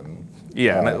given.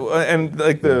 Yeah, and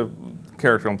like the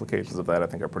character implications of that, I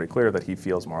think, are pretty clear. That he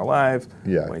feels more alive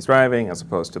Yeah. when he's driving, as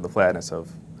opposed to the flatness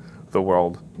of the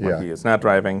world when Yeah. he is not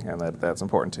driving, and that's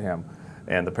important to him.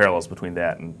 And the parallels between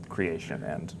that and creation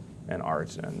and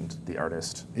art and the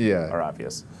artist Yeah. are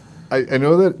obvious. I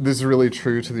know that this is really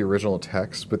true to the original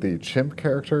text, but the chimp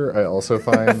character I also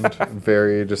find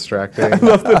very distracting. I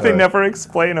love that they never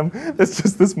explain him. It's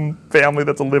just this family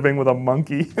that's living with a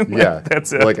monkey. Like, Yeah,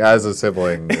 that's it. like as a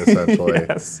sibling, essentially.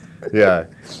 Yes. Yeah,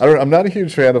 I'm not a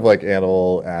huge fan of like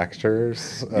animal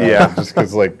actors. Yeah. just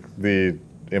because like the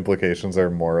implications are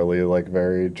morally like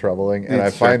very troubling, and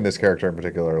It's I find this character in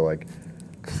particular like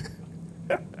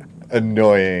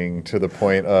annoying to the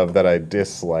point of that I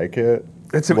dislike it.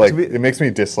 It's like to be- it makes me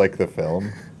dislike the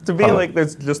film. To be like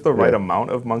there's just the right Yeah. amount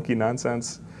of monkey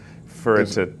nonsense for it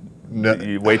to no-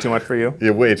 be way too much for you.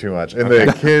 Yeah, way too much. And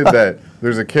the kid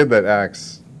there's a kid that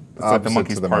acts It's like the opposite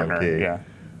monkey's to the partner. monkey. Yeah.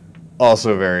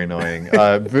 Also very annoying.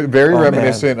 Very Oh, man.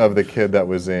 reminiscent of the kid that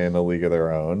was in A League of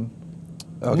Their Own.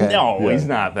 Okay. No, Yeah. he's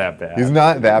not that bad. He's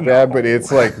not that bad, but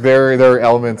it's like there are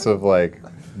elements of like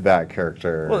that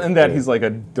character. Well, in that he's like a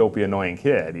dopey, annoying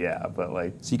kid. Yeah, but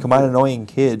like So you combine an annoying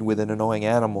kid with an annoying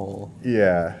animal.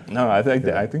 yeah. no, I think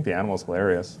the animal's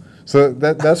hilarious. So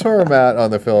that's where I'm at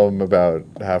on the film about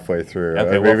halfway through.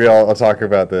 Okay, Maybe well, I'll talk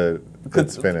about the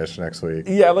Cause- finish next week.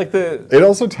 Yeah, like It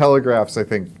also telegraphs, I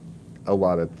think, a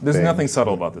lot of there's things. nothing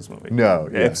subtle about this movie. No,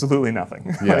 yeah. Absolutely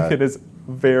nothing. Yeah. Like, it is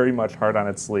very much hard on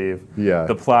its sleeve. Yeah.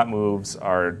 The plot moves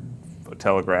are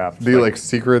telegraphed. The like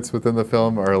secrets within the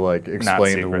film are like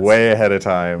explained secrets. way ahead of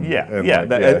time. Yeah, and, yeah.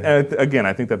 like, And again,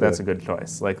 I think that's Yeah. a good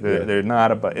choice. Like Yeah. they're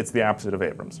not about. It's the opposite of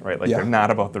Abrams, right? Like Yeah. they're not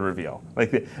about the reveal.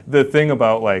 Like the thing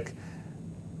about like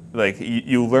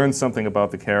you learn something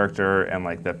about the character and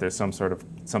like that there's some sort of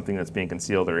something that's being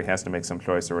concealed or he has to make some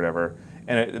choice or whatever,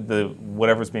 and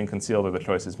whatever's being concealed or the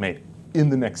choice is made in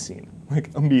the next scene, like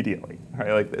immediately.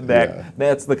 Right? Like that. Yeah.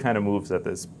 That's the kind of moves that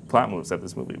this plot moves that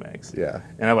this movie makes. Yeah.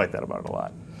 And I like that about it a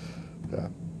lot. Yeah.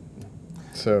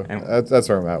 So And- that's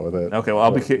where I'm at with it. Okay, well,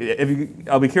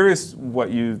 I'll be curious what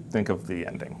you think of the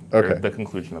ending, or Okay. the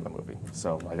conclusion of the movie.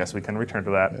 So I guess we can return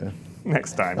to that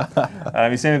next time.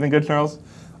 Have you seen anything good, Charles?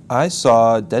 I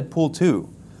saw Deadpool 2,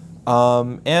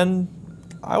 and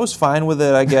I was fine with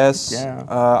it, I guess. Yeah.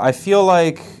 I feel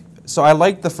like So I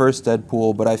liked the first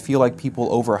Deadpool, but I feel like people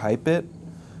overhype it.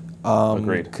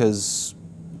 Agreed. Because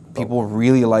people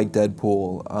really like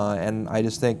Deadpool, and I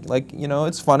just think, like,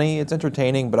 it's funny, it's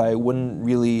entertaining, but I wouldn't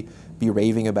really be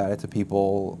raving about it to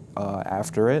people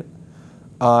after it.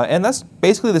 And that's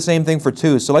basically the same thing for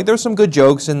 2. So, like, there's some good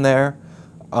jokes in there.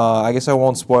 I guess I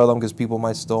won't spoil them because people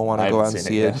might still want to go out and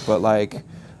see it. But, like,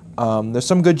 there's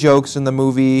some good jokes in the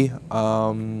movie,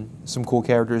 some cool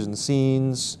characters and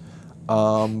scenes.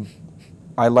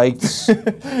 I liked...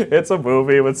 It's a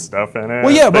movie with stuff in it.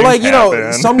 Well, yeah, but, like,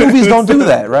 some movies don't do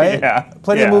that, right? Yeah.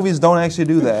 Plenty of movies don't actually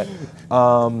do that.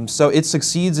 So it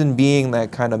succeeds in being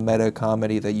that kind of meta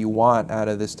comedy that you want out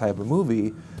of this type of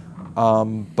movie.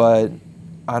 But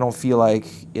I don't feel like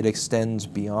it extends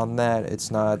beyond that.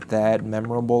 It's not that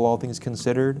memorable, all things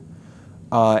considered.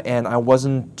 And I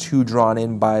wasn't too drawn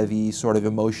in by the sort of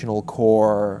emotional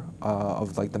core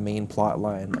of, like, the main plot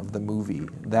line of the movie.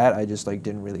 That I just, like,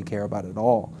 didn't really care about at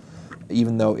all,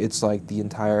 even though it's, like, the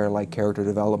entire, like, character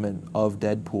development of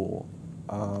Deadpool.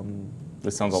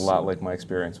 This sounds a lot like my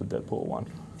experience with Deadpool 1.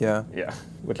 Yeah. Yeah,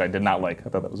 which I did not like. I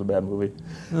thought that was a bad movie.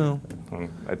 No.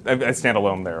 I stand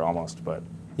alone there almost, but...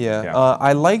 Yeah.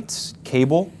 I liked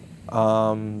Cable,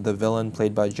 the villain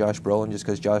played by Josh Brolin, just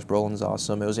because Josh Brolin's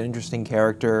awesome. It was an interesting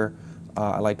character.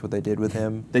 I liked what they did with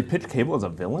him. They pitched Cable as a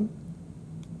villain?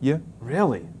 Yeah.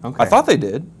 Really? Okay. I thought they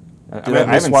did. Did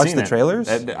I haven't watch seen the it. trailers?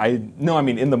 No, I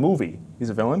mean in the movie. He's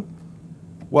a villain?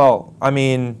 Well, I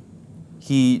mean,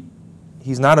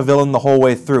 he's not a villain the whole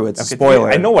way through. It's a spoiler.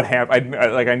 I know what happened.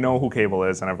 I know who Cable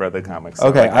is, and I've read the comics. So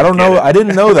Okay, I don't know. I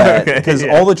didn't know that because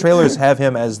all the trailers have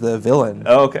him as the villain.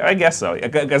 Okay, I guess so.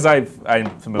 Because I'm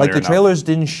familiar. Like the enough. trailers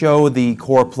didn't show the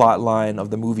core plot line of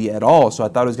the movie at all, so I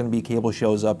thought it was going to be Cable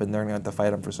shows up and they're going to have to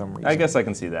fight him for some reason. I guess I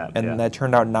can see that. And yeah. that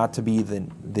turned out not to be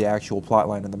the actual plot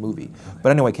line of the movie. But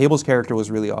anyway, Cable's character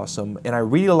was really awesome, and I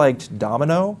really liked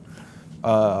Domino.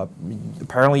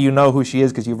 Apparently you know who she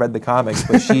is because you've read the comics,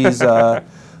 but she's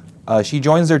she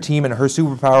joins their team, and her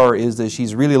superpower is that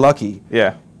she's really lucky.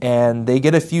 Yeah. And they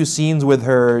get a few scenes with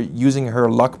her using her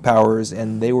luck powers,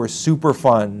 and they were super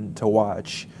fun to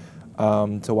watch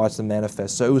them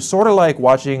manifest. So it was sort of like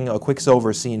watching a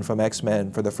Quicksilver scene from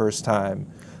X-Men for the first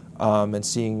time, and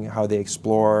seeing how they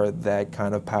explore that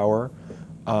kind of power.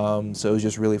 So it was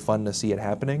just really fun to see it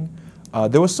happening.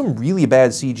 There was some really bad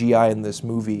CGI in this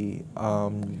movie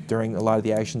during a lot of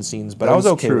the action scenes, but I was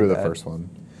okay with that. That was true of the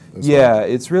first one. Yeah,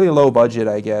 it's really low budget,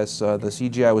 I guess. The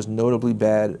CGI was notably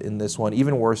bad in this one,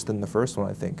 even worse than the first one,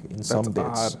 I think, in some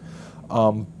bits.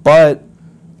 But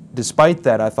despite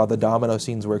that, I thought the Domino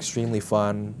scenes were extremely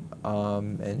fun,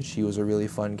 and she was a really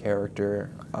fun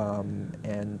character.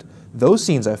 And those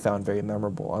scenes I found very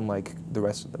memorable, unlike the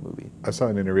rest of the movie. I saw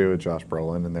an interview with Josh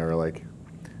Brolin, and they were like,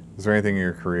 is there anything in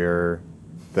your career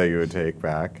that you would take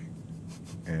back?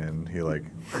 And he, like,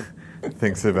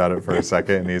 thinks about it for a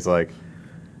second, and he's like,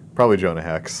 probably Jonah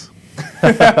Hex,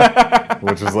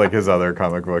 which is like his other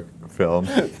comic book film.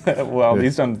 Well,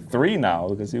 he's done 3 now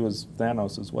because he was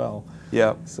Thanos as well.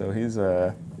 Yeah. So he's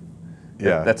Yeah.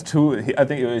 That's 2. I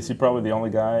think is he probably the only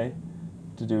guy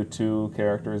to do 2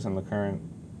 characters in the current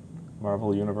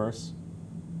Marvel universe.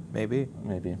 Maybe.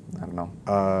 Maybe, I don't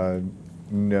know.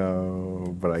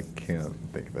 No, but I can't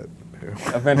think of it.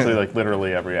 Eventually, like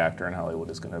literally every actor in Hollywood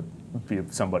is going to be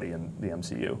somebody in the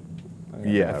MCU.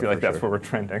 Yeah, I feel like for that's sure. where we're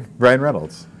trending. Ryan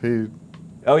Reynolds. He.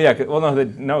 Oh yeah, well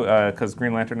no, because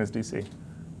Green Lantern is DC.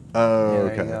 Oh, Yeah,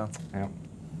 okay. there you go. Yeah.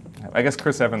 I guess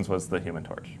Chris Evans was the Human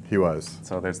Torch. He was.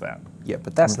 So there's that. Yeah,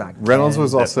 but that's not Reynolds canon.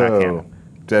 was That's not also canon.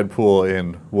 Deadpool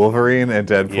in Wolverine and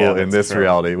Deadpool Yeah, in that's this true.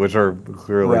 reality, which are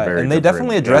clearly Right, very and they different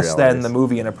definitely addressed that in the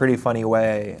realities. movie in a pretty funny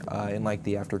way in like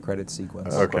the after credits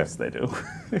sequence. Of Okay. course they do.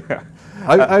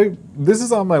 Yeah. This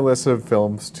is on my list of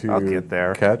films to I'll get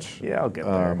there. catch. Yeah, I'll get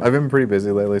there. I've been pretty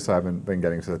busy lately, so I haven't been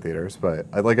getting to the theaters. But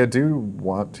I do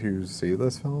want to see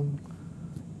this film.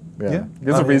 Yeah.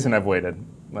 There's a yeah. reason I've waited.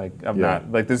 Like I'm Yeah.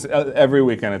 not like this every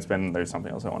weekend. There's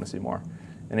something else I want to see more,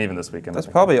 and even this weekend. That's I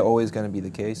think- probably always going to be the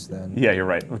case then. Yeah, you're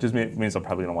right. Which means I'm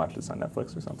probably gonna watch this on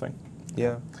Netflix or something.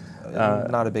 Yeah.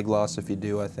 Not a big loss if you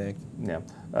do, I think. Yeah.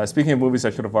 Speaking of movies I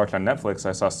should have watched on Netflix,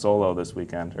 I saw Solo this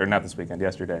weekend, or not this weekend,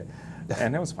 yesterday,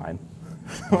 and it was fine.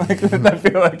 Like, I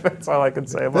feel like that's all I can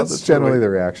say about That's this generally movie. the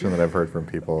reaction that I've heard from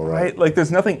people. Right? Like,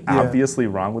 there's nothing Yeah. obviously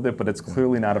wrong with it, but it's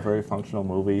clearly not a very functional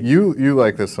movie. You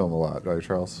like this film a lot, right,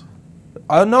 Charles?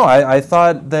 No, I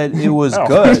thought that it was Oh.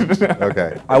 good.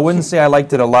 Okay. I wouldn't say I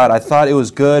liked it a lot. I thought it was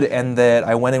good and that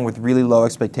I went in with really low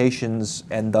expectations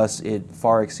and thus it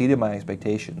far exceeded my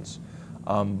expectations.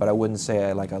 But I wouldn't say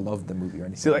I loved the movie or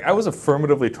anything. See, like I was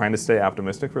affirmatively trying to stay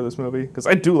optimistic for this movie because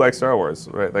I do like Star Wars,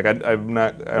 right? Like I'm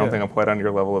not, I don't think I'm quite on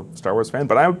your level of Star Wars fan,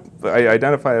 but I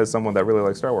identify as someone that really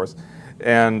likes Star Wars,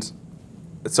 and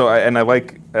so I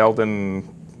like Aaron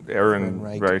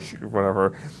Reich,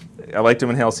 whatever. I liked him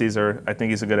in Hail Caesar. I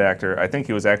think he's a good actor. I think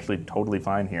he was actually totally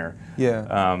fine here.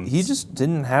 Yeah. He just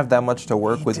didn't have that much to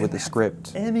work with the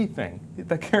script. Anything.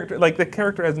 The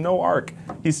character has no arc.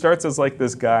 He starts as like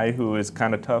this guy who is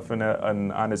kind of tough and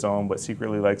on his own, but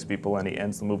secretly likes people, and he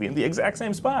ends the movie in the exact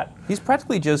same spot. He's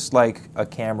practically just like a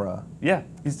camera. Yeah,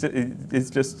 he's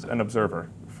just an observer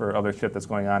for other shit that's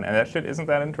going on, and that shit isn't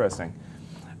that interesting.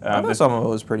 I thought some of it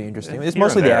was pretty interesting. It's here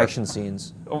mostly and the there. action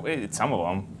scenes. Oh, some of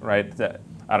them, right?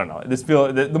 I don't know.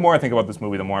 The more I think about this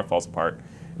movie, the more it falls apart,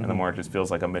 and the more it just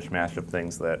feels like a mishmash of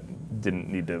things that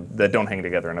don't hang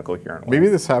together in a coherent way. Maybe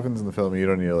this happens in the film. You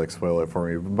don't need to like spoil it for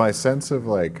me. But my sense of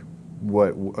like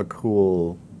what a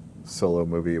cool solo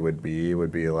movie would be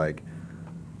like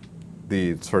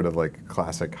the sort of like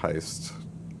classic heist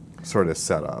sort of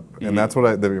setup, and that's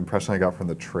what the impression I got from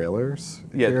the trailers.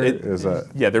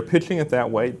 They're pitching it that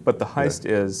way, but the heist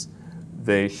is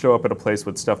they show up at a place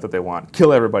with stuff that they want,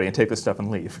 kill everybody, and take the stuff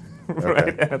and leave. Right?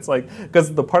 Okay. And it's like,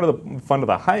 because the part of the fun of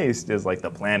the heist is like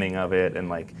the planning of it, and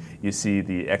like you see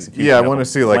the execution. Yeah, I of want the to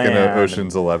see like in plan,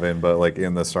 Ocean's 11, but like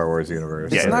in the Star Wars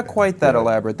universe. It's Yeah. not quite that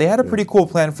elaborate. They had a pretty cool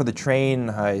plan for the train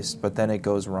heist, but then it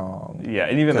goes wrong. Yeah,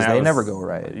 and even because that they was- never go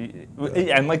right.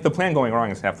 And like the plan going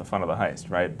wrong is half the fun of the heist,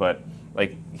 right? But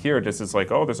like here, it just is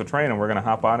like, oh, there's a train and we're gonna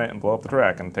hop on it and blow up the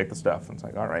track and take the stuff. And it's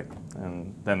like, all right,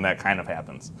 and then that kind of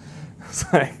happens. It's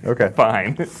like, Okay.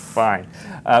 fine.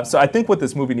 So I think what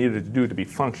this movie needed to do to be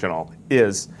functional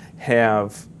is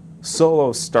have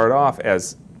Solo start off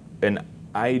as an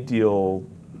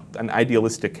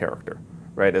idealistic character,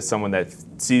 right? As someone that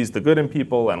sees the good in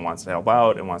people and wants to help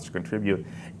out and wants to contribute,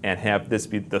 and have this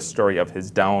be the story of his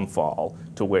downfall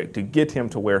to get him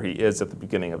to where he is at the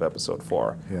beginning of Episode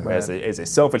 4, Yeah. right? As a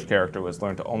selfish character who has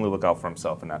learned to only look out for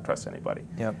himself and not trust anybody.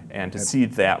 Yep. And to see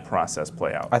that process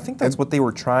play out. I think that's what they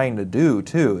were trying to do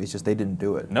too. It's just they didn't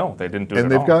do it. No, they didn't do it And at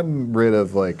they've all. gotten rid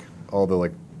of like all the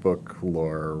like book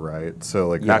lore, right? So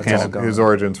like Yeah, it's all gone. his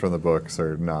origins from the books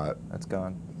are not That's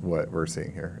gone. what we're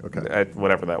seeing here. Okay.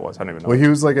 Whatever that was, I don't even know. Well,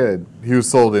 he was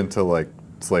sold into like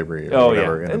slavery or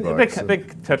whatever in And the books. they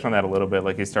touch on that a little bit.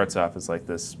 Like he starts off as like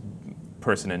this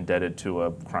person indebted to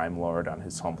a crime lord on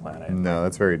his home planet. No,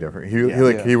 that's very different.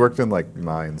 Yeah. He worked in like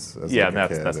mines as Yeah, like, a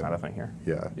that's kid that's and- not a thing here.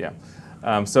 Yeah.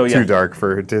 Yeah. So yeah. Too dark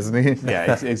for Disney.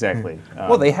 Yeah, exactly.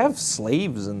 Well, they have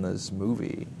slaves in this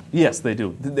movie. Yes, they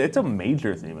do. It's a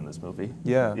major theme in this movie.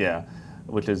 Yeah. Yeah,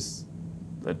 which is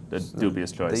a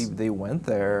dubious choice. They went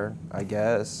there, I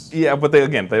guess. Yeah, but they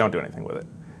don't do anything with it.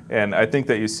 And I think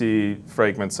that you see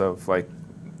fragments of like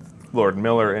Lord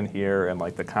Miller in here and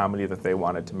like the comedy that they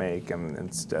wanted to make, and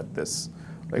instead this.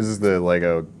 Like, This is the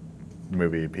Lego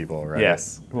movie people, right?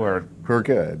 yes, who are Who are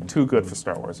good too good for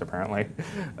Star Wars apparently,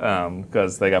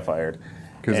 because they got fired.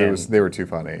 because And- they were too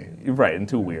funny. Right, and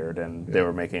too weird, and they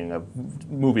were making a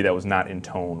movie that was not in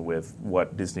tone with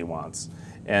what Disney wants.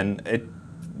 And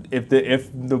if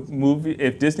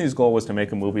Disney's goal was to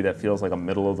make a movie that feels like a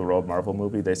middle of the road Marvel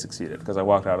movie, they succeeded. Because I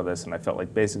walked out of this and I felt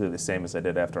like basically the same as I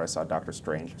did after I saw Doctor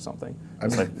Strange or something.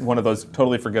 It's like one of those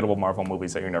totally forgettable Marvel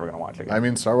movies that you're never going to watch again. I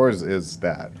mean, Star Wars is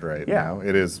that right Yeah. now.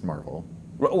 It is Marvel.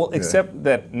 Well, except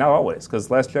that not always,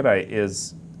 because Last Jedi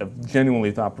is a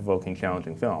genuinely thought-provoking,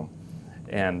 challenging film,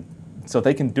 and so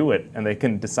they can do it, and they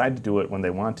can decide to do it when they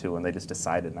want to, and they just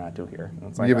decided not to here. And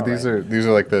it's like, Yeah, but all these right.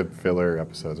 are like the filler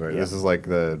episodes, right? Yeah. This is like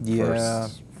the Yeah.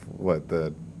 first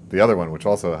the other one, which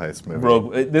also a heist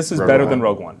movie. This is Rogue better One. than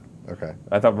Rogue One. Okay.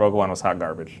 I thought Rogue One was hot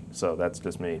garbage, so that's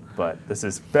just me. But this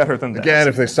is better than that. Again,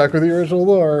 if they stuck with the original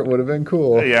lore, it would have been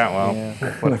cool. Yeah, well,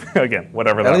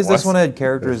 whatever that At was. least this one had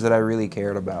characters that I really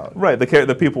cared about. Right,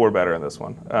 the people were better in this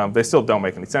one. They still don't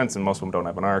make any sense, and most of them don't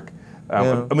have an arc.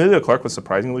 Yeah. Emilia Clarke was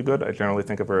surprisingly good. I generally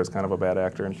think of her as kind of a bad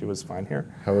actor, and she was fine here.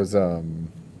 How was what's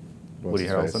Woody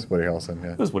his face? Harrelson? Woody Harrelson,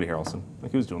 yeah. It was Woody Harrelson.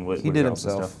 Like he was doing Woody He did Harrelson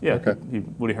himself. stuff. Yeah, Okay.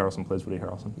 Woody Harrelson plays Woody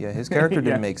Harrelson. Yeah, his character Yeah.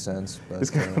 didn't make sense. But, His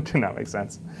character did not make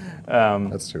sense.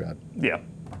 That's too bad. Yeah,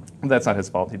 that's not his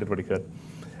fault. He did what he could.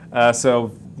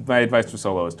 So my advice for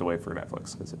Solo is to wait for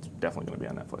Netflix, because it's definitely going to be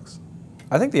on Netflix.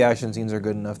 I think the action scenes are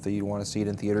good enough that you'd want to see it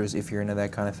in theaters if you're into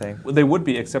that kind of thing. Well, they would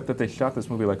be, except that they shot this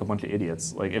movie like a bunch of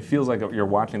idiots. Like it feels like you're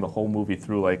watching the whole movie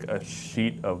through like a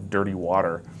sheet of dirty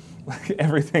water. Like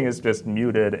everything is just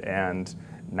muted and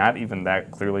not even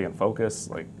that clearly in focus.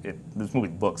 Like this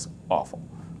movie looks awful.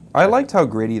 I liked how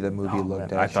gritty the movie Oh,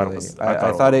 looked. man, I thought it Actually, was-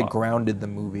 I thought it grounded the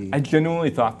movie. I genuinely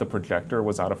thought the projector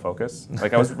was out of focus.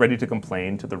 Like I was ready to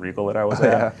complain to the Regal that I was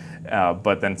at,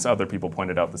 but then other people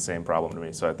pointed out the same problem to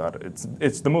me. So I thought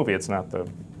it's the movie, it's not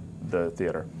the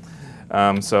theater.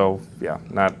 So yeah,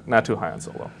 not too high on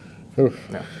Solo. Oof.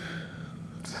 No.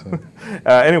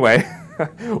 Anyway,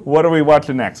 what are we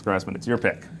watching next, Grossman? It's your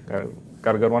pick.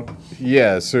 Got a good one?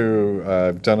 Yeah, so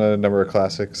I've done a number of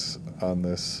classics on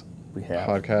this We have.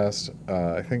 podcast.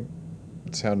 I think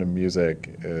Sound of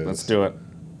Music Let's do it.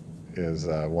 is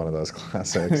one of those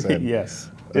classics. And Yes.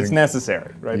 I It's think-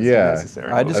 necessary, right? It's Yeah. necessary.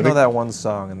 I just I know think- that one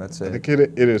song, and that's I it. think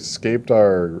it escaped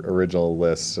our original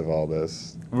list of all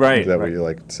this Right, that right. we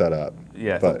like set up.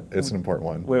 Yeah. But it's an important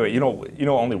one. Wait, you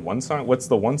know only one song? What's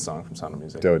the one song from Sound of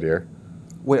Music? Doe Deer.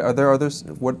 Wait, are there others?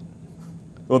 What?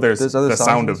 Well, there's There's other the songs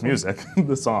Sound in of this Music,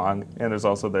 the song, and there's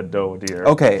also the Doe Deer.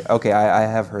 Okay, I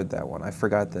have heard that one. I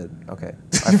forgot that. Okay,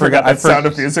 I Forgot that Sound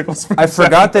of for- Music was from I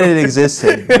forgot that it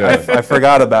existed. Yeah. I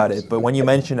forgot about it, but when you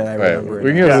mention it, I All right, remember we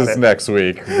it. can get Got this it. next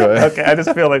week. But Okay, I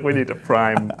just feel like we need to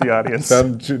prime the audience.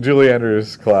 Julie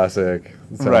Andrews classic.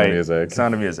 Sound of Music.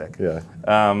 Sound of Music. Yeah.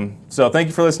 So thank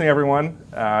you for listening, everyone.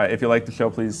 If you like the show,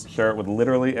 please share it with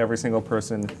literally every single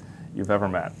person you've ever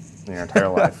met in your entire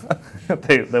life.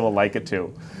 They will like it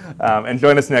too. And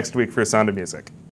join us next week for Sound of Music.